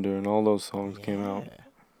Bartender and all those songs came out.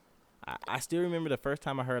 Yeah. I still remember the first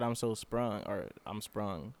time I heard "I'm So Sprung" or "I'm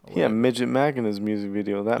Sprung" or He had whatever. Midget Mac in his music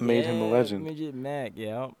video. That made him a Yeah, legend. Midget Mac.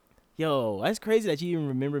 Yeah. Yo, that's crazy that you even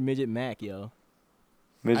remember Midget Mac, yo.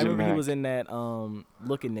 I Midget remember he was Mac. in that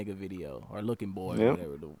Looking Nigga video or Looking Boy or Yep.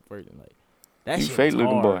 whatever the version like. That You shit was fake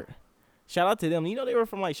looking boy. hard. Shout out to them. You know they were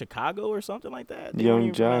from like Chicago or something like that. They weren't Young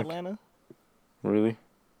even from Jock. Atlanta. Really?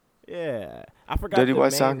 Yeah, I forgot Dirty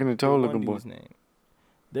White Sock and the the Toe one looking boy. dude's name.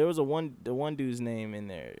 There was the one dude's name in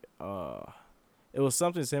there. It was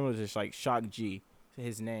something similar to like Shock G.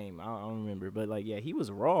 His name, I don't remember, but like yeah, he was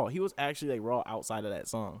raw. He was actually like raw outside of that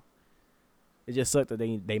song. It just sucked that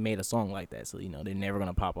they made a song like that, so you know they're never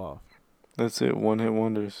gonna pop off. That's it. One hit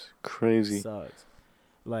wonders. Crazy. Sucks.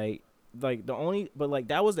 Like the only, but like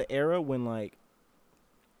that was the era when like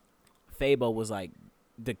Fabo was like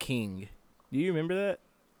the king. Do you remember that?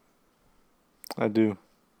 I do.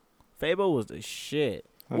 Fabo was the shit.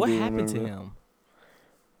 I What do happened to remember that. him?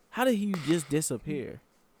 How did he just disappear?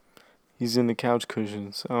 He's in the couch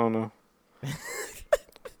cushions. I don't know.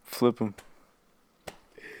 Flip him.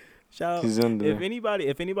 Shout out He's under if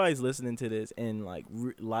there. anybody's listening to this and like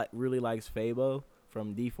really likes Fabo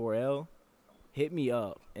from D4L, hit me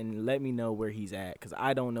up and let me know where he's at because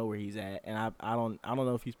I don't know where he's at and I don't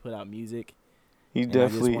know if he's put out music He and I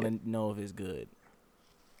just definitely want to know if it's good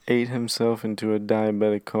ate himself into a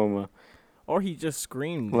diabetic coma. or he just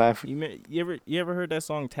screamed. Laugh, You ever heard that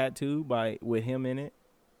song "Tattoo" with him in it?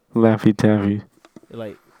 Laffy Taffy.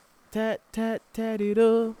 Like tat tat tatted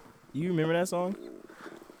up. You remember that song?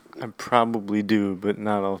 I probably do, but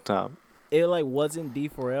not off top. It like wasn't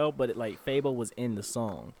D4L, but it like Fabo was in the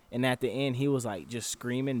song, and at the end he was like just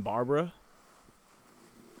screaming Barbara.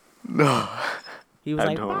 No, He was I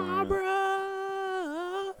like don't remember. Barbara.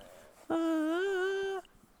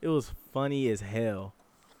 It was funny as hell.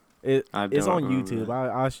 I It's don't on remember YouTube.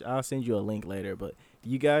 that. I'll send you a link later. But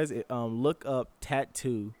you guys look up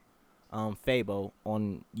Tattoo Fabo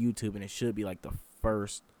on YouTube, and it should be like the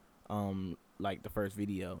first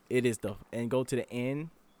video. It is and go to the end.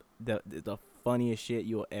 The funniest shit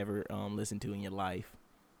you'll ever listen to in your life.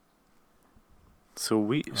 So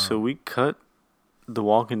we cut The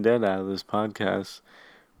Walking Dead out of this podcast,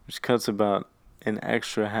 which cuts about an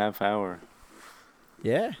extra half hour.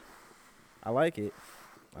 Yeah, I like it.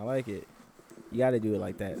 You got to do it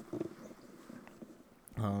like that.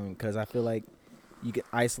 Because I feel like you get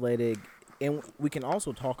isolated, and we can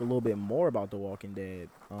also talk a little bit more about The Walking Dead,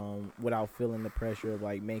 without feeling the pressure of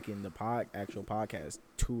like making the actual podcast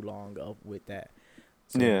too long up with that.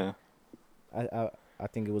 So Yeah. I I, I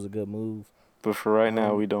think it was a good move. But for right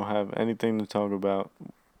now, Um, we don't have anything to talk about.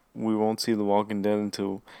 We won't see The Walking Dead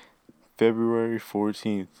until February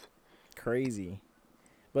 14th. Crazy.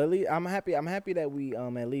 But at least I'm happy. I'm happy that we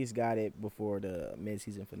at least got it before the mid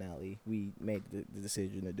season finale. We made the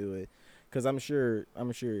decision to do it, because I'm sure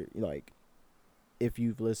like if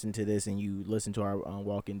you've listened to this and you listen to our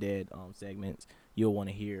Walking Dead segments, you'll want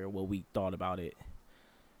to hear what we thought about it.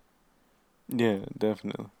 Yeah,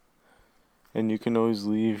 definitely. And you can always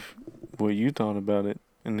leave what you thought about it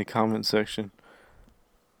in the comment section.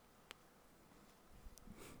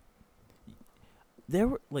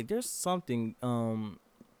 There's something going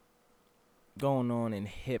on in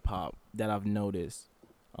hip hop that I've noticed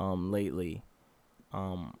lately,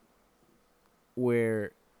 um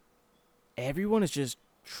where everyone is just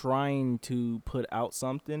trying to put out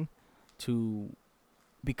something to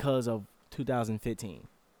because of 2015,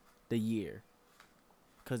 the year.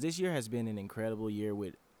 Because this year has been an incredible year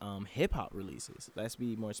with hip hop releases. Let's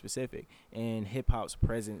be more specific. And hip hop's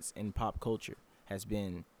presence in pop culture has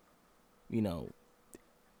been, you know,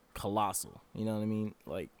 colossal. You know what I mean?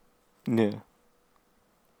 Like, Yeah.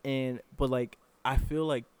 but like, I feel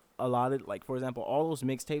like a lot of, like, for example, all those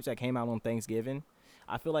mixtapes that came out on Thanksgiving,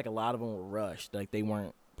 I feel like a lot of them were rushed. Like, they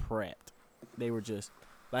weren't prepped. They were just,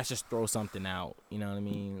 let's just throw something out. You know what I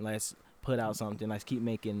mean? Let's put out something. Let's keep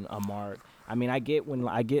making a mark. I mean, I get when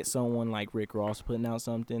I get someone like Rick Ross putting out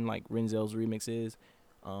something like Renzel's remixes,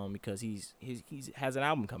 because he's has an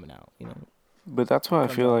album coming out. You know, But that's why it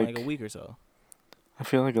comes out in like a week or so. I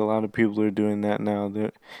feel like a lot of people are doing that now.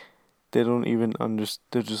 They don't even understand.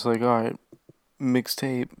 They're just like, all right,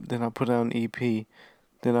 mixtape. Then I put out an EP.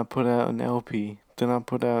 Then I put out an LP. Then I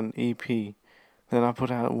put out an EP. Then I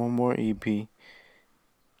put out one more EP.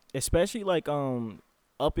 Especially like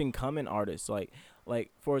up and coming artists, like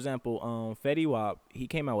for example Fetty Wap, he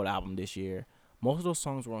came out with an album this year. Most of those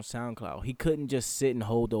songs were on SoundCloud. He couldn't just sit and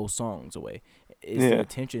hold those songs away. It's the Yeah.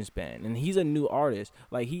 attention span, and he's a new artist.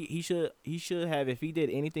 Like he should have, if he did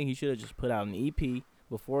anything, he should have just put out an EP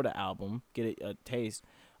before the album, get a taste,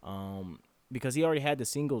 because he already had the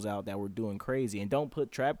singles out that were doing crazy. And don't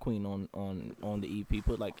put Trap Queen on the EP.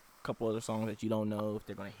 Put like a couple other songs that you don't know if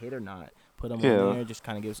they're gonna hit or not. Put them on Yeah. there, just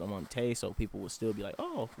kind of give someone a taste, so people will still be like,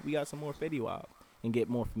 oh, we got some more Fetty Wap, and get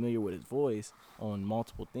more familiar with his voice on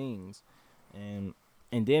multiple things, and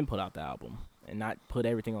then put out the album, and not put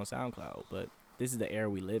everything on SoundCloud. But this is the era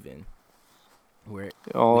we live in, where we have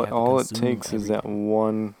to All it consume takes is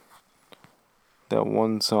everything. that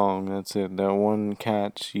one song. That's it. That one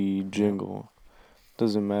catchy Yep. jingle.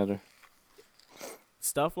 Doesn't matter.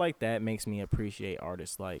 Stuff like that makes me appreciate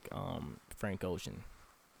artists like Frank Ocean.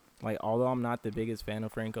 Like, although I'm not the biggest fan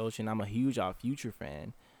of Frank Ocean, I'm a huge Future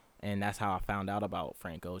fan, and that's how I found out about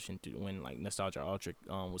Frank Ocean when like Nostalgia Ultra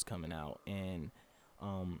was coming out, and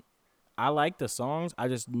um I like the songs. I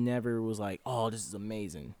just never was like, oh, this is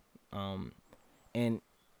amazing. Um and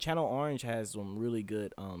Channel Orange has some really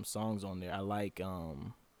good songs on there. I like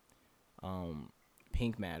um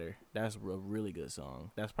Pink Matter. That's a really good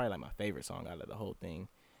song. That's probably like my favorite song out of the whole thing.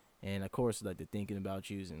 And of course, like the Thinking About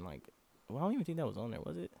Yous, and like, well, I don't even think that was on there,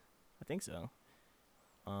 was it? I think so.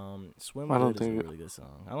 Swim I don't Good is a think. really good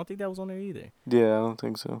song. I don't think that was on there either. Yeah, I don't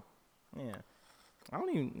think so. Yeah, I don't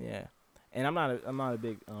even. Yeah, and I'm not a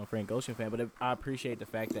big Frank Ocean fan, but I appreciate the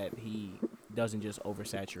fact that he doesn't just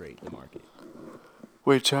oversaturate the market.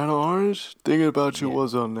 Wait, Channel Orange? Thinking About You Yeah.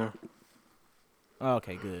 was on there.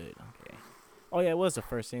 Okay. Good. Okay. Oh yeah, it was the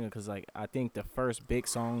first single, because like I think the first big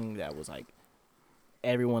song that was like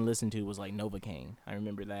everyone listened to was like Novocaine. I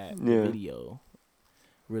remember that the Yeah. video,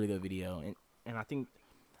 really good video, and I think.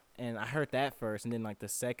 And I heard that first, and then like the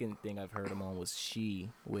second thing I've heard him on was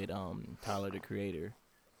 "She" with Tyler the Creator,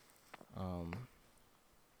 um,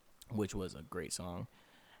 which was a great song.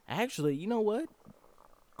 Actually, you know what?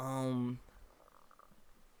 Um,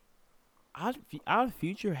 our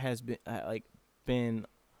Future has been been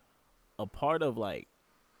a part of like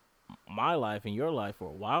my life and your life for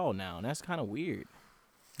a while now, and that's kind of weird.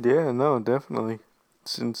 Yeah, no, definitely.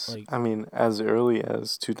 Since, Like, I mean, as early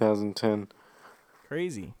as 2010.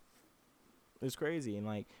 crazy. It's crazy, and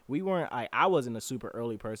like we weren't. I wasn't a super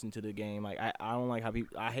early person to the game. Like I don't like how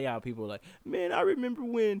people. I hate how people are like, man, I remember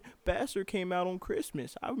when Bastard came out on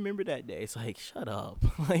Christmas. I remember that day. It's like, shut up.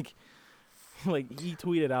 like he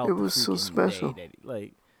tweeted It out the was so freaking day special.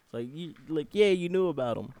 that you like, yeah, you knew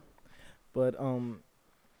about him. But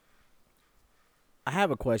I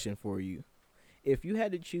have a question for you. If you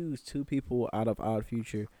had to choose two people out of Odd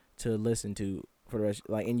Future to listen to for the rest,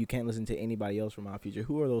 like, and you can't listen to anybody else from Odd Future,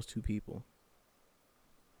 who are those two people?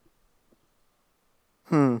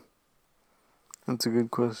 Hmm. That's a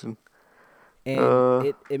good question. And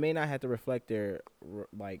Uh, it may not have to reflect their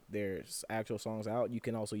actual songs out. You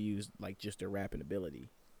can also use like just their rapping ability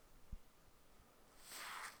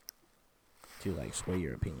to like sway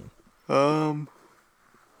your opinion. um,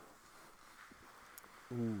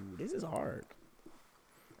 Ooh, this is hard.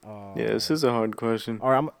 yeah, this is a hard question. All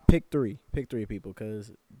right, I'm pick three. Pick three people,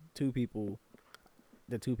 cause two people,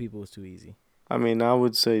 the two people is too easy. I mean, I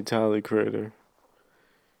would say Tyler Creator,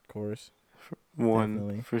 Of course, one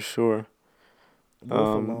definitely. for sure.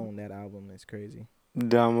 Wolf Um, Alone, that album is crazy.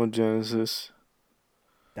 Damo Genesis,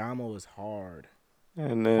 Damo is hard,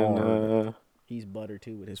 and then hard. He's butter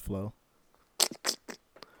too with his flow.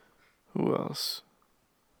 who else?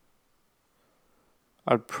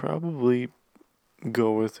 I'd probably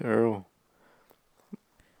go with Earl.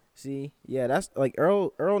 See, yeah, that's like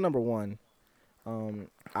Earl number one.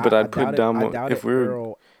 But I I'd put doubted I Damo doubted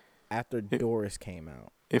Earl after if, Doris came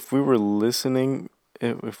out. if we were listening,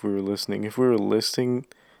 if we were listing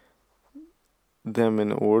them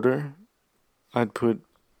in order, I'd put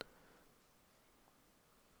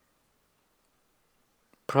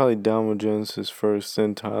probably Damo Genesis first,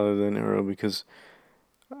 then Tyler, then Earl, because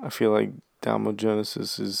I feel like Damo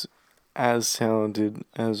Genesis is as talented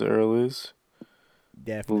as Earl is,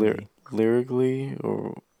 Definitely. lyrically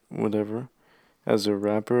or whatever, as a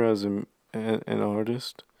rapper, as an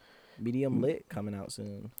artist. Medium Lit coming out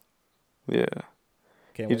soon. Yeah,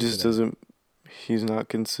 Can't he wait for just that. doesn't. He's not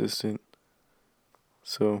consistent.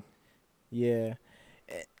 So Yeah.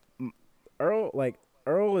 Eh,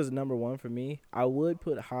 Earl is number one for me. I would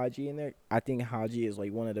put Haji in there. I think Haji is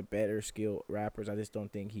like one of the better skilled rappers. I just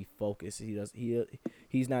don't think he focuses.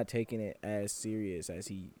 He's not taking it as serious as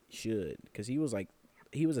he should because he was a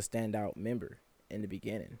standout member in the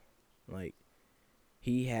beginning. Like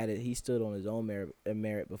he had it. He stood on his own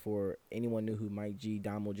merit before anyone knew who Mike G,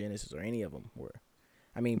 Damo Genesis, or any of them were.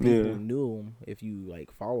 I mean, people yeah, knew him if you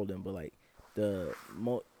like followed him, but like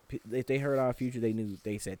if they heard our future, they knew.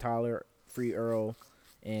 They said Tyler, Free Earl,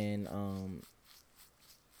 and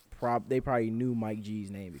they probably knew Mike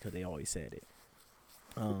G's name because they always said it.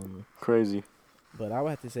 crazy. But I would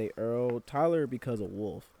have to say Earl, Tyler because of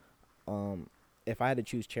Wolf. If I had to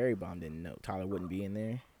choose Cherry Bomb, then no, Tyler wouldn't be in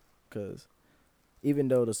there, because even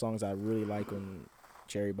though the songs I really like on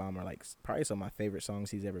Cherry Bomb are like probably some of my favorite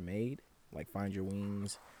songs he's ever made, like Find Your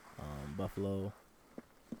Wings, Buffalo,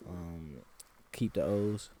 um, Keep the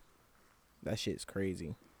O's. That shit's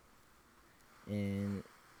crazy. And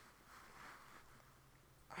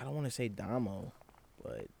I don't want to say Damo,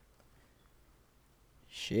 but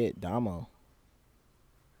shit, Damo.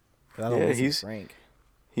 Cause I don't Yeah, listen to Frank.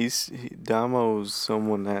 Damo's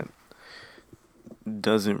someone that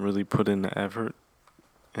doesn't really put in the effort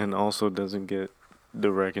and also doesn't get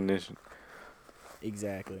the recognition.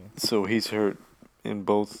 Exactly. So he's hurt in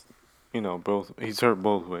both, both. He's hurt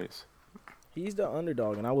both ways. He's the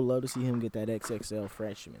underdog, and I would love to see him get that XXL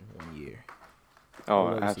freshman 1 year. I would Oh,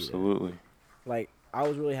 love to see that. absolutely. Like, I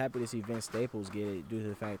was really happy to see Vince Staples get it due to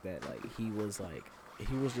the fact that he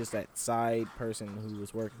was just that side person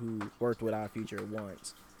who worked with our future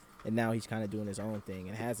once, and now he's kind of doing his own thing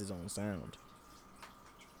and has his own sound,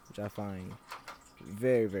 which I find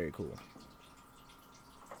very, very cool.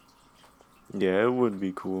 Yeah, it would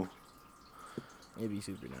be cool. It'd be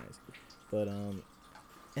super nice. But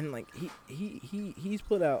and like he's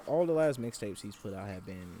put out all the last mixtapes he's put out have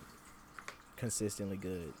been consistently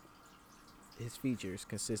good. His features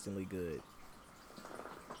consistently good.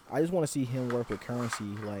 I just want to see him work with Currency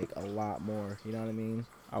like a lot more. You know what I mean?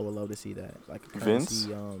 I would love to see that, like a Vince?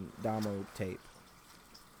 Currency Damo tape.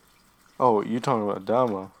 Oh, you're talking about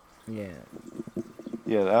Damo. Yeah,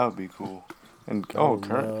 Yeah, that would be cool. And I would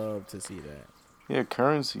love to see that. yeah,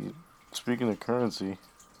 Currency. Speaking of Currency,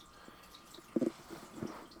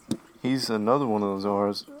 he's another one of those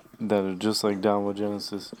artists that are just like Damo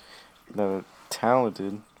Genesis, that are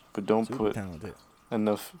talented but don't Super put talented.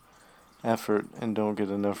 enough effort and don't get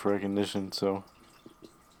enough recognition. So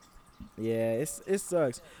Yeah, it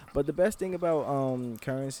sucks. But the best thing about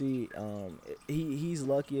Currency, he's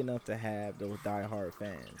lucky enough to have those diehard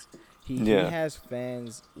fans. He yeah, has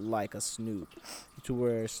fans like a Snoop, to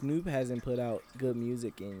where Snoop hasn't put out good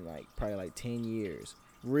music in like probably like 10 years.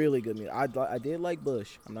 Really good music. I did like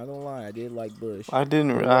Bush. I'm not gonna lie, I did like Bush, I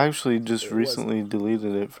didn't. but I actually just it was recently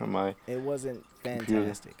deleted it from my it wasn't computer.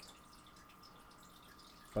 fantastic.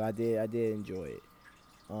 But I did enjoy it.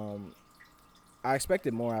 Um, I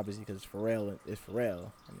expected more obviously because Pharrell is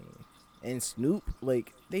Pharrell. I mean, and Snoop,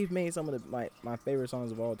 like they've made some of my favorite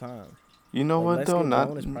songs of all time. You know Like what Let's though? Get Not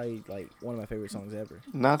Blown is probably like one of my favorite songs ever.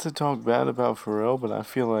 not to talk bad about Pharrell, but I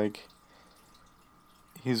feel like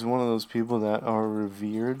he's one of those people that are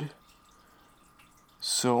revered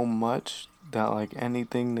so much that like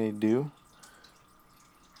anything they do,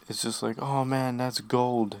 it's just like, oh man, that's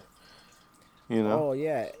gold, you know? Oh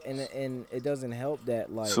yeah, and it doesn't help that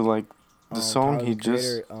So like like the song Tyler he the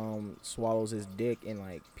just Creator swallows his dick and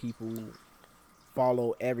like people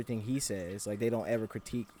follow everything he says. Like they don't ever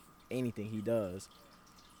critique anything he does.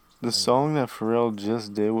 the Like song that Pharrell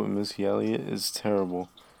just did with Missy Elliott is terrible.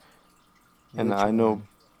 And which I know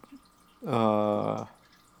one? uh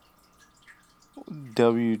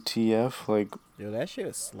WTF, like, Yo, that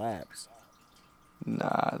shit slaps.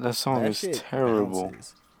 nah, that song That is shit terrible.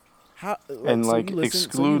 bounces. How like And so you like listen so you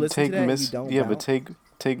exclude listen to take that and you Miss don't yeah, but bounce?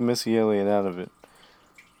 take Missy Elliott out of it.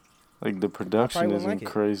 Like the I probably production wouldn't isn't like it.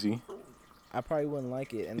 crazy. I probably wouldn't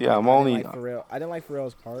like it. And Yeah, like I'm I didn't only like Pharrell. I didn't like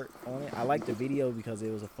Pharrell's part on it. I liked the video because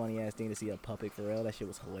it was a funny ass thing to see a puppet Pharrell. That shit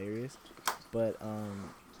was hilarious. But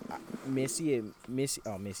Missy Missy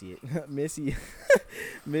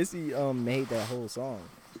Missy made that whole song.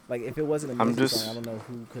 Like if it wasn't a I'm Missy song, I just don't know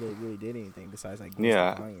who could have really did anything besides like Gwen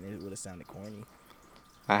yeah, Stefani, and it would have sounded corny.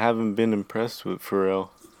 I haven't been impressed with Pharrell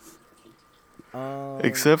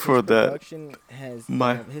except His for that production has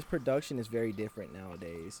my his production is very different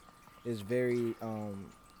nowadays. It's very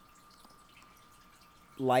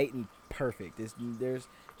light and perfect. There's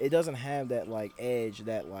it doesn't have that like edge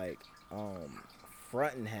that like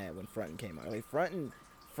Frontin had when Frontin came out. Like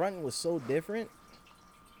Frontin was so different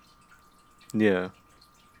yeah.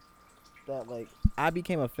 that like I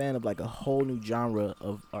became a fan of like a whole new genre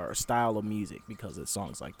of or style of music because of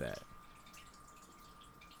songs like that.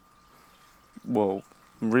 Well,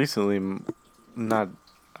 recently, not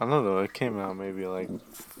I don't know. It came out maybe like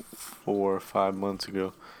 4 or 5 months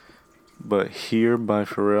ago. But "Here" by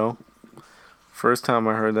Pharrell. First time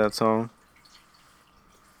I heard that song,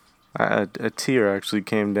 a tear actually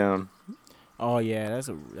came down. Oh yeah, that's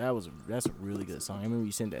a really good song. I remember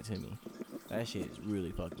you sent that to me. That shit is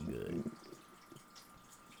really fucking good.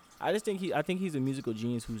 I think he's a musical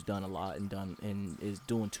genius who's done a lot and is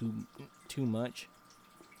doing too much.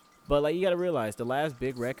 But like you got to realize the last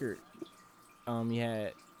big record he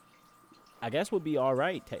had I guess would be all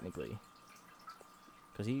right technically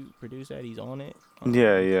cuz he produced that, he's on it.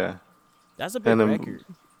 Yeah, yeah. That's a And big then record.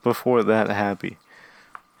 before that, "Happy."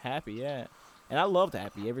 Happy, yeah. And I loved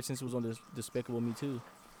Happy ever since it was on Despicable Me Too.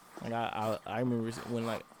 Like I remember when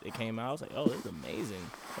like it came out, I was like, "Oh, this is amazing.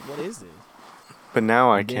 Like, what is this?" But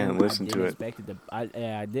now I And can't then listen to it.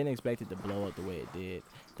 I didn't expect it to blow up the way it did.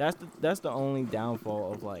 That's the only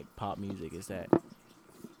downfall of like pop music is that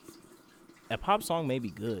a pop song may be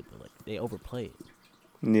good, but like they overplay it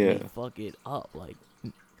and they Yeah. fuck it up. Like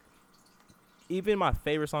even my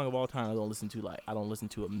favorite song of all time, I don't listen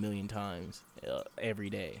to a million times every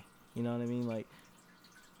day. You know what I mean? Like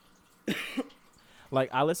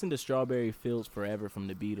I listened to Strawberry Fields Forever from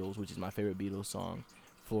the Beatles, which is my favorite Beatles song,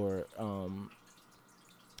 for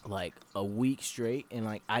like a week straight, and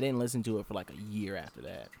like I didn't listen to it for like a year after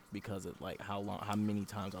that because of like how many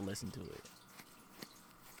times I listened to it.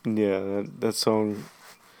 Yeah, that song,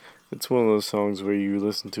 it's one of those songs where you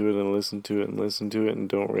listen to it and listen to it and listen to it and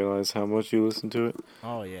don't realize how much you listen to it.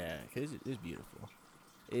 Oh yeah, 'cause it's beautiful.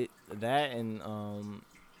 It that and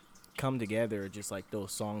Come Together are just like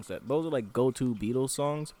those are like go to Beatles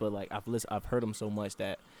songs, but like I've heard them so much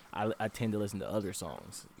that I tend to listen to other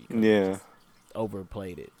songs because they Yeah. just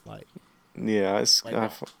overplayed it. Yeah, Like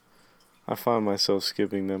that. I find myself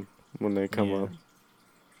skipping them when they come Yeah, up.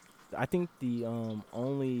 I think the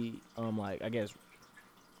only like I guess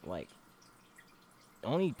like the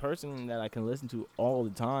only person that I can listen to all the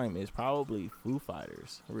time is probably Foo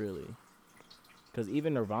Fighters, really. Because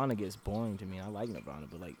even Nirvana gets boring to me. I like Nirvana,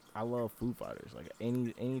 but like I love Foo Fighters. Like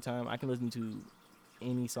anytime I can listen to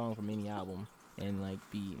any song from any album and like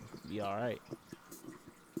be all right,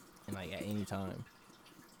 and like at any time.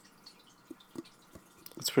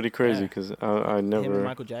 It's pretty crazy Yeah, because him and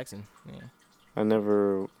Michael Jackson. Yeah, I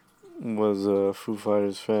never was a Foo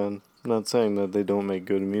Fighters fan. Not saying that they don't make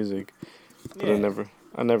good music, but yeah,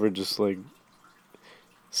 I never just like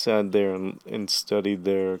sat there and studied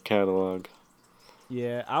their catalog.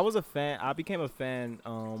 yeah. I was a fan. I became a fan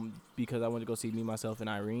because I went to go see Me, Myself, and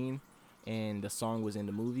Irene, and the song was in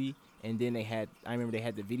the movie. And then I remember they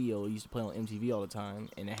had the video. It used to play on MTV all the time,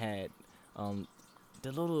 and it had um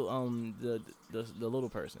the little the little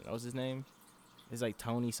person. What was his name? It's like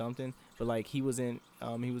Tony something, but like he was in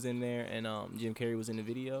there, and Jim Carrey was in the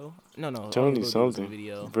video. No, Tony Lil Dicky was in the something.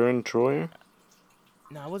 video. Vern Troyer?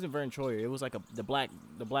 No, it wasn't Vern Troyer. It was like the black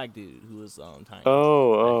dude who was tiny back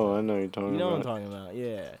Oh, I then. know what you're You talking know what I'm about. talking about?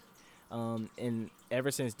 Yeah. And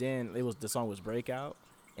ever since then, the song was Breakout,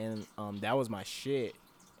 and that was my shit,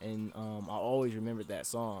 and I always remembered that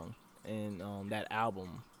song and that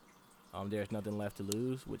album. There's Nothing Left to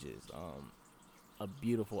Lose, which is a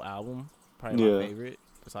beautiful album, probably my Yeah. favorite.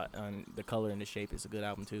 The color and the shape is a good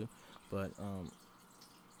album too, but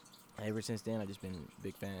ever since then, I've just been a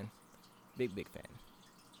big fan, big fan,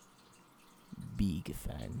 big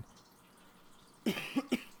fan.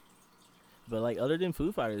 But like other than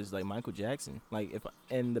Foo Fighters, like Michael Jackson, like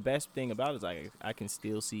and the best thing about it is like I can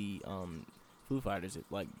still see Foo Fighters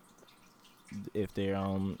if they're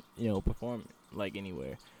performing like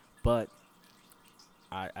anywhere, but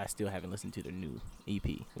I still haven't listened to their new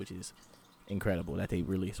EP, which is incredible that they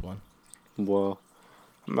released one. Well,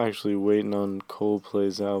 I'm actually waiting on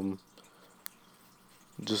Coldplay's album.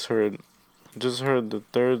 Just heard, just heard the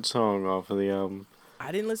third song off of the album.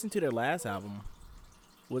 I didn't listen to their last album.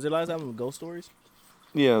 Was their last album Ghost Stories?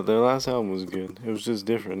 Yeah, their last album was good. It was just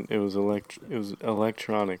different. It was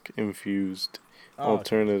electronic infused, Oh, okay.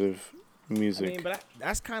 alternative I mean, music. but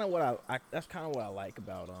that's kind of what that's kind of what I like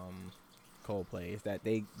about Coldplay is that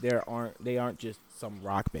they aren't just some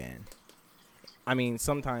rock band. I mean,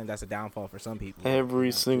 sometimes that's a downfall for some people that they Every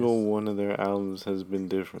want single just, one of their albums has been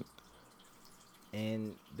different.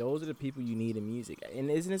 and those are the people you need in music. And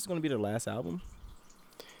isn't this going to be their last album?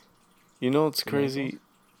 You know what's The next one? crazy?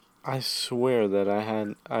 I swear that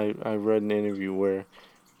I read an interview where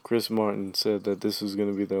Chris Martin said that this was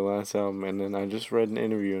gonna be their last album, and then I just read an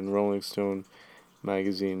interview in Rolling Stone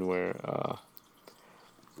magazine where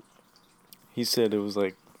he said it was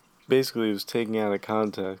like basically it was taken out of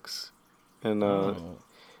context, and Oh,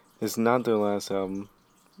 it's not their last album.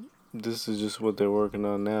 This is just what they're working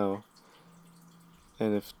on now,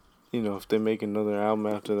 and if they make another album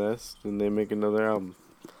after this, then they make another album.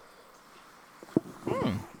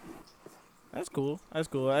 hmm. That's cool. That's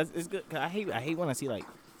cool. It's good. 'Cause I hate when I see like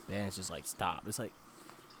bands just like stop. It's like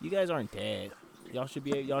you guys aren't dead. Y'all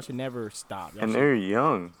should never stop. Y'all And should they're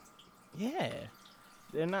young. yeah.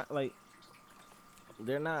 They're not like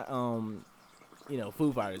they're not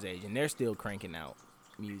Foo Fighters age, and they're still cranking out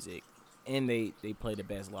music, and they play the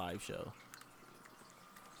best live show.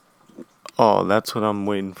 Oh, that's what I'm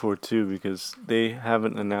waiting for too because they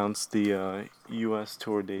haven't announced the U.S.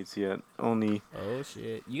 tour dates yet. Only, Oh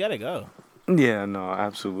shit, you gotta go. yeah, no,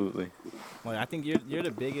 absolutely. Like I think you're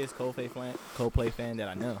the biggest Coldplay fan that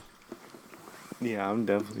I know. Yeah, I'm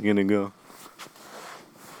definitely gonna go.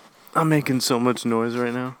 I'm making so much noise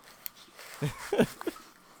right now.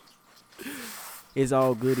 It's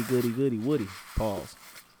all goody Woody. Pause.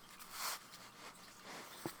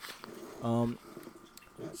 Um,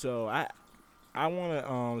 so I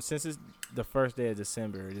wanna since it's the first day of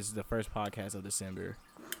December, this is the first podcast of December.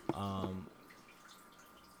 Um,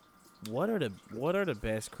 what are the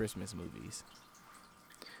best Christmas movies?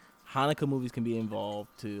 Hanukkah movies can be involved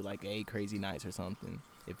to like Eight Crazy Nights or something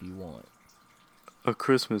if you want. A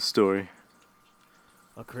Christmas Story.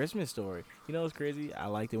 A Christmas Story. You know what's crazy? I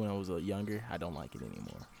liked it when I was younger. I don't like it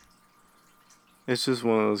anymore. It's just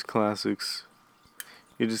one of those classics.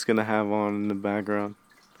 You're just gonna have on in the background,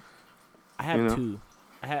 I you have know.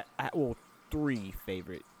 two. Three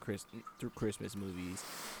favorite Christmas movies.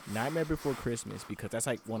 Nightmare Before Christmas because that's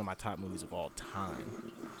like one of my top movies of all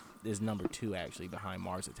time. Is number 2 actually behind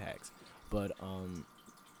Mars Attacks. But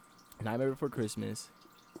Nightmare Before Christmas,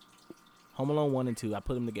 Home Alone 1 and 2, I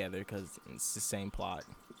put them together because it's the same plot,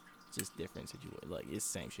 just different situation. Like it's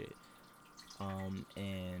the same shit.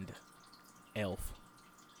 And Elf.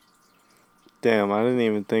 Damn, I didn't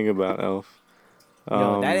even think about Elf. Yo,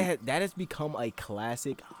 Um, that has become a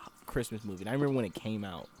classic Christmas movie. And I remember when it came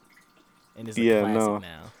out, and it's a yeah, classic no,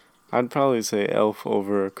 now. I'd probably say Elf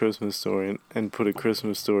over A Christmas Story and put A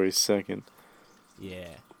Christmas Story second. Yeah.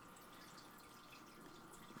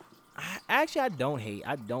 I don't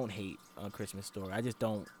hate a Christmas Story. I just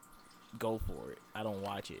don't go for it. I don't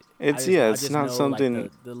watch it. I It's just not know like something.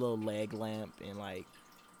 the little leg lamp and like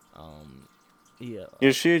um yeah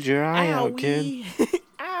You shoot your eye out, kid. owie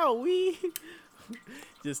owie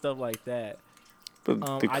just stuff like that. But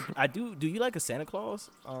I do you like a Santa Claus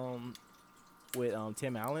with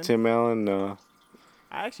Tim Allen? Tim Allen, I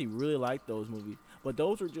actually really like those movies. But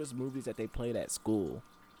those were just movies that they played at school.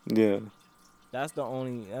 yeah, That's the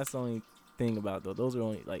only thing about those. Those are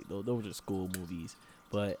only like those are school movies.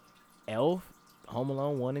 But Elf, Home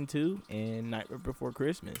Alone 1 and 2, and Nightmare Before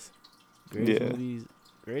Christmas. Greatest yeah. movies,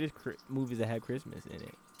 movies that had Christmas in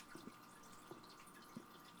it.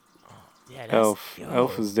 Oh, yeah, that's Elf yo.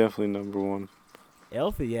 is definitely number one.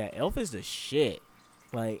 Elf is the shit.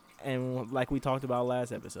 And like we talked about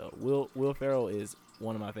last episode, Will Ferrell is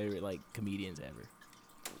one of my favorite like comedians ever.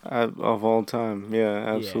 Of all time, yeah,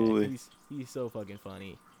 Yeah, absolutely. he's so fucking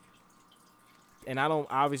funny. And I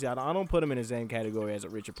don't put him in the same category as a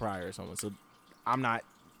Richard Pryor or someone. So I'm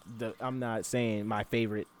not saying my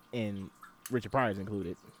favorite and Richard Pryor's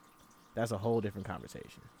included. That's a whole different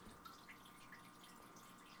conversation.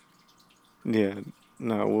 Yeah,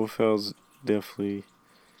 no, Will Ferrell's definitely.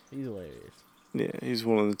 He's hilarious. Yeah, he's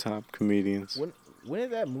one of the top comedians. When is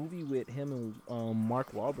that movie with him and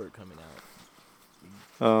Mark Wahlberg coming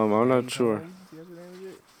out? I'm not Gang sure. Home? That's the name of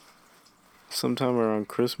it? Sometime around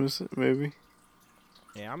Christmas, maybe.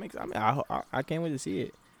 Yeah, I can't wait to see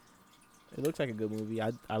it. It looks like a good movie.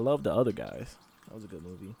 I love The Other Guys. That was a good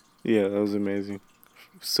movie. Yeah, that was amazing.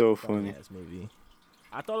 So funny. Ass movie.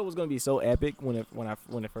 I thought it was gonna be so epic when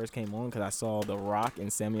it first came on because I saw The Rock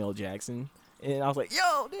and Samuel L. Jackson, and I was like,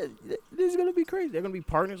 "Yo, this is gonna be crazy. They're gonna be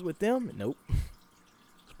partners with them." Nope.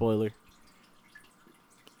 Spoiler.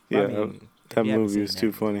 Yeah, I mean, that if you haven't movie seen was that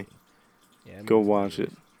too funny. movie, yeah, that Go movie's watch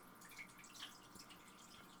it.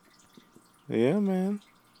 hilarious. Yeah, man.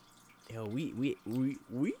 Yo,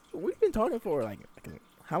 we've been talking for like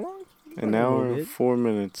how long? An A little hour and bit. 4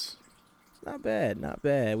 minutes. Not bad, not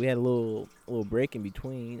bad. We had a little break in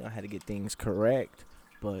between. I had to get things correct,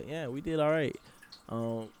 but yeah, we did all right.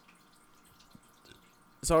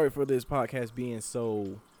 Sorry for this podcast being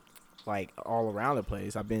so like all around the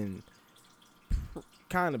place. I've been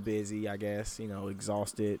kind of busy, I guess.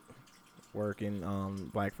 Exhausted, working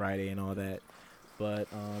Black Friday and all that, but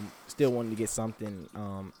still wanted to get something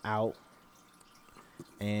out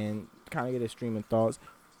and kind of get a stream of thoughts.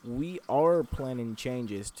 We are planning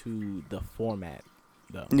changes to the format,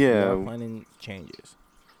 though. We are Yeah, planning changes.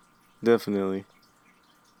 definitely.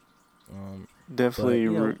 But Definitely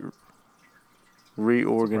it's a process.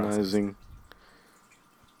 reorganizing.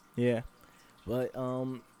 Yeah, but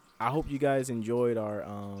I hope you guys enjoyed our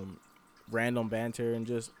random banter and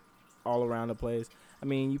just all around the place. I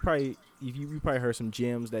mean, you probably heard some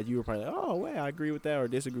gems that you were probably like, oh wait, I agree with that or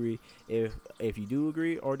disagree. If you do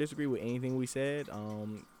agree or disagree with anything we said,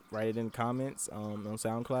 write it in the comments on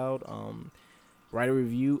SoundCloud. Write a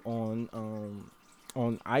review on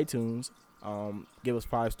iTunes. Give us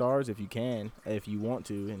 5 stars if you can, if you want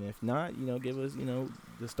to, and if not, give us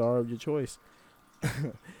the star of your choice.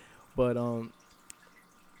 But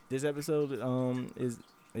this episode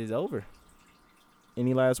is over.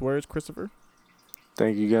 Any last words, Christopher?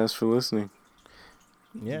 Thank you guys for listening.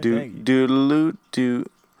 Yeah, thank you. Doodaloo.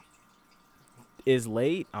 It's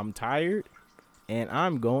late. I'm tired, and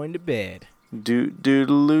I'm going to bed.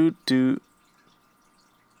 Doodaloo. Do.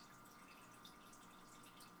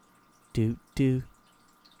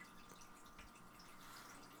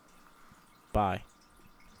 Bye.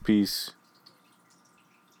 Peace.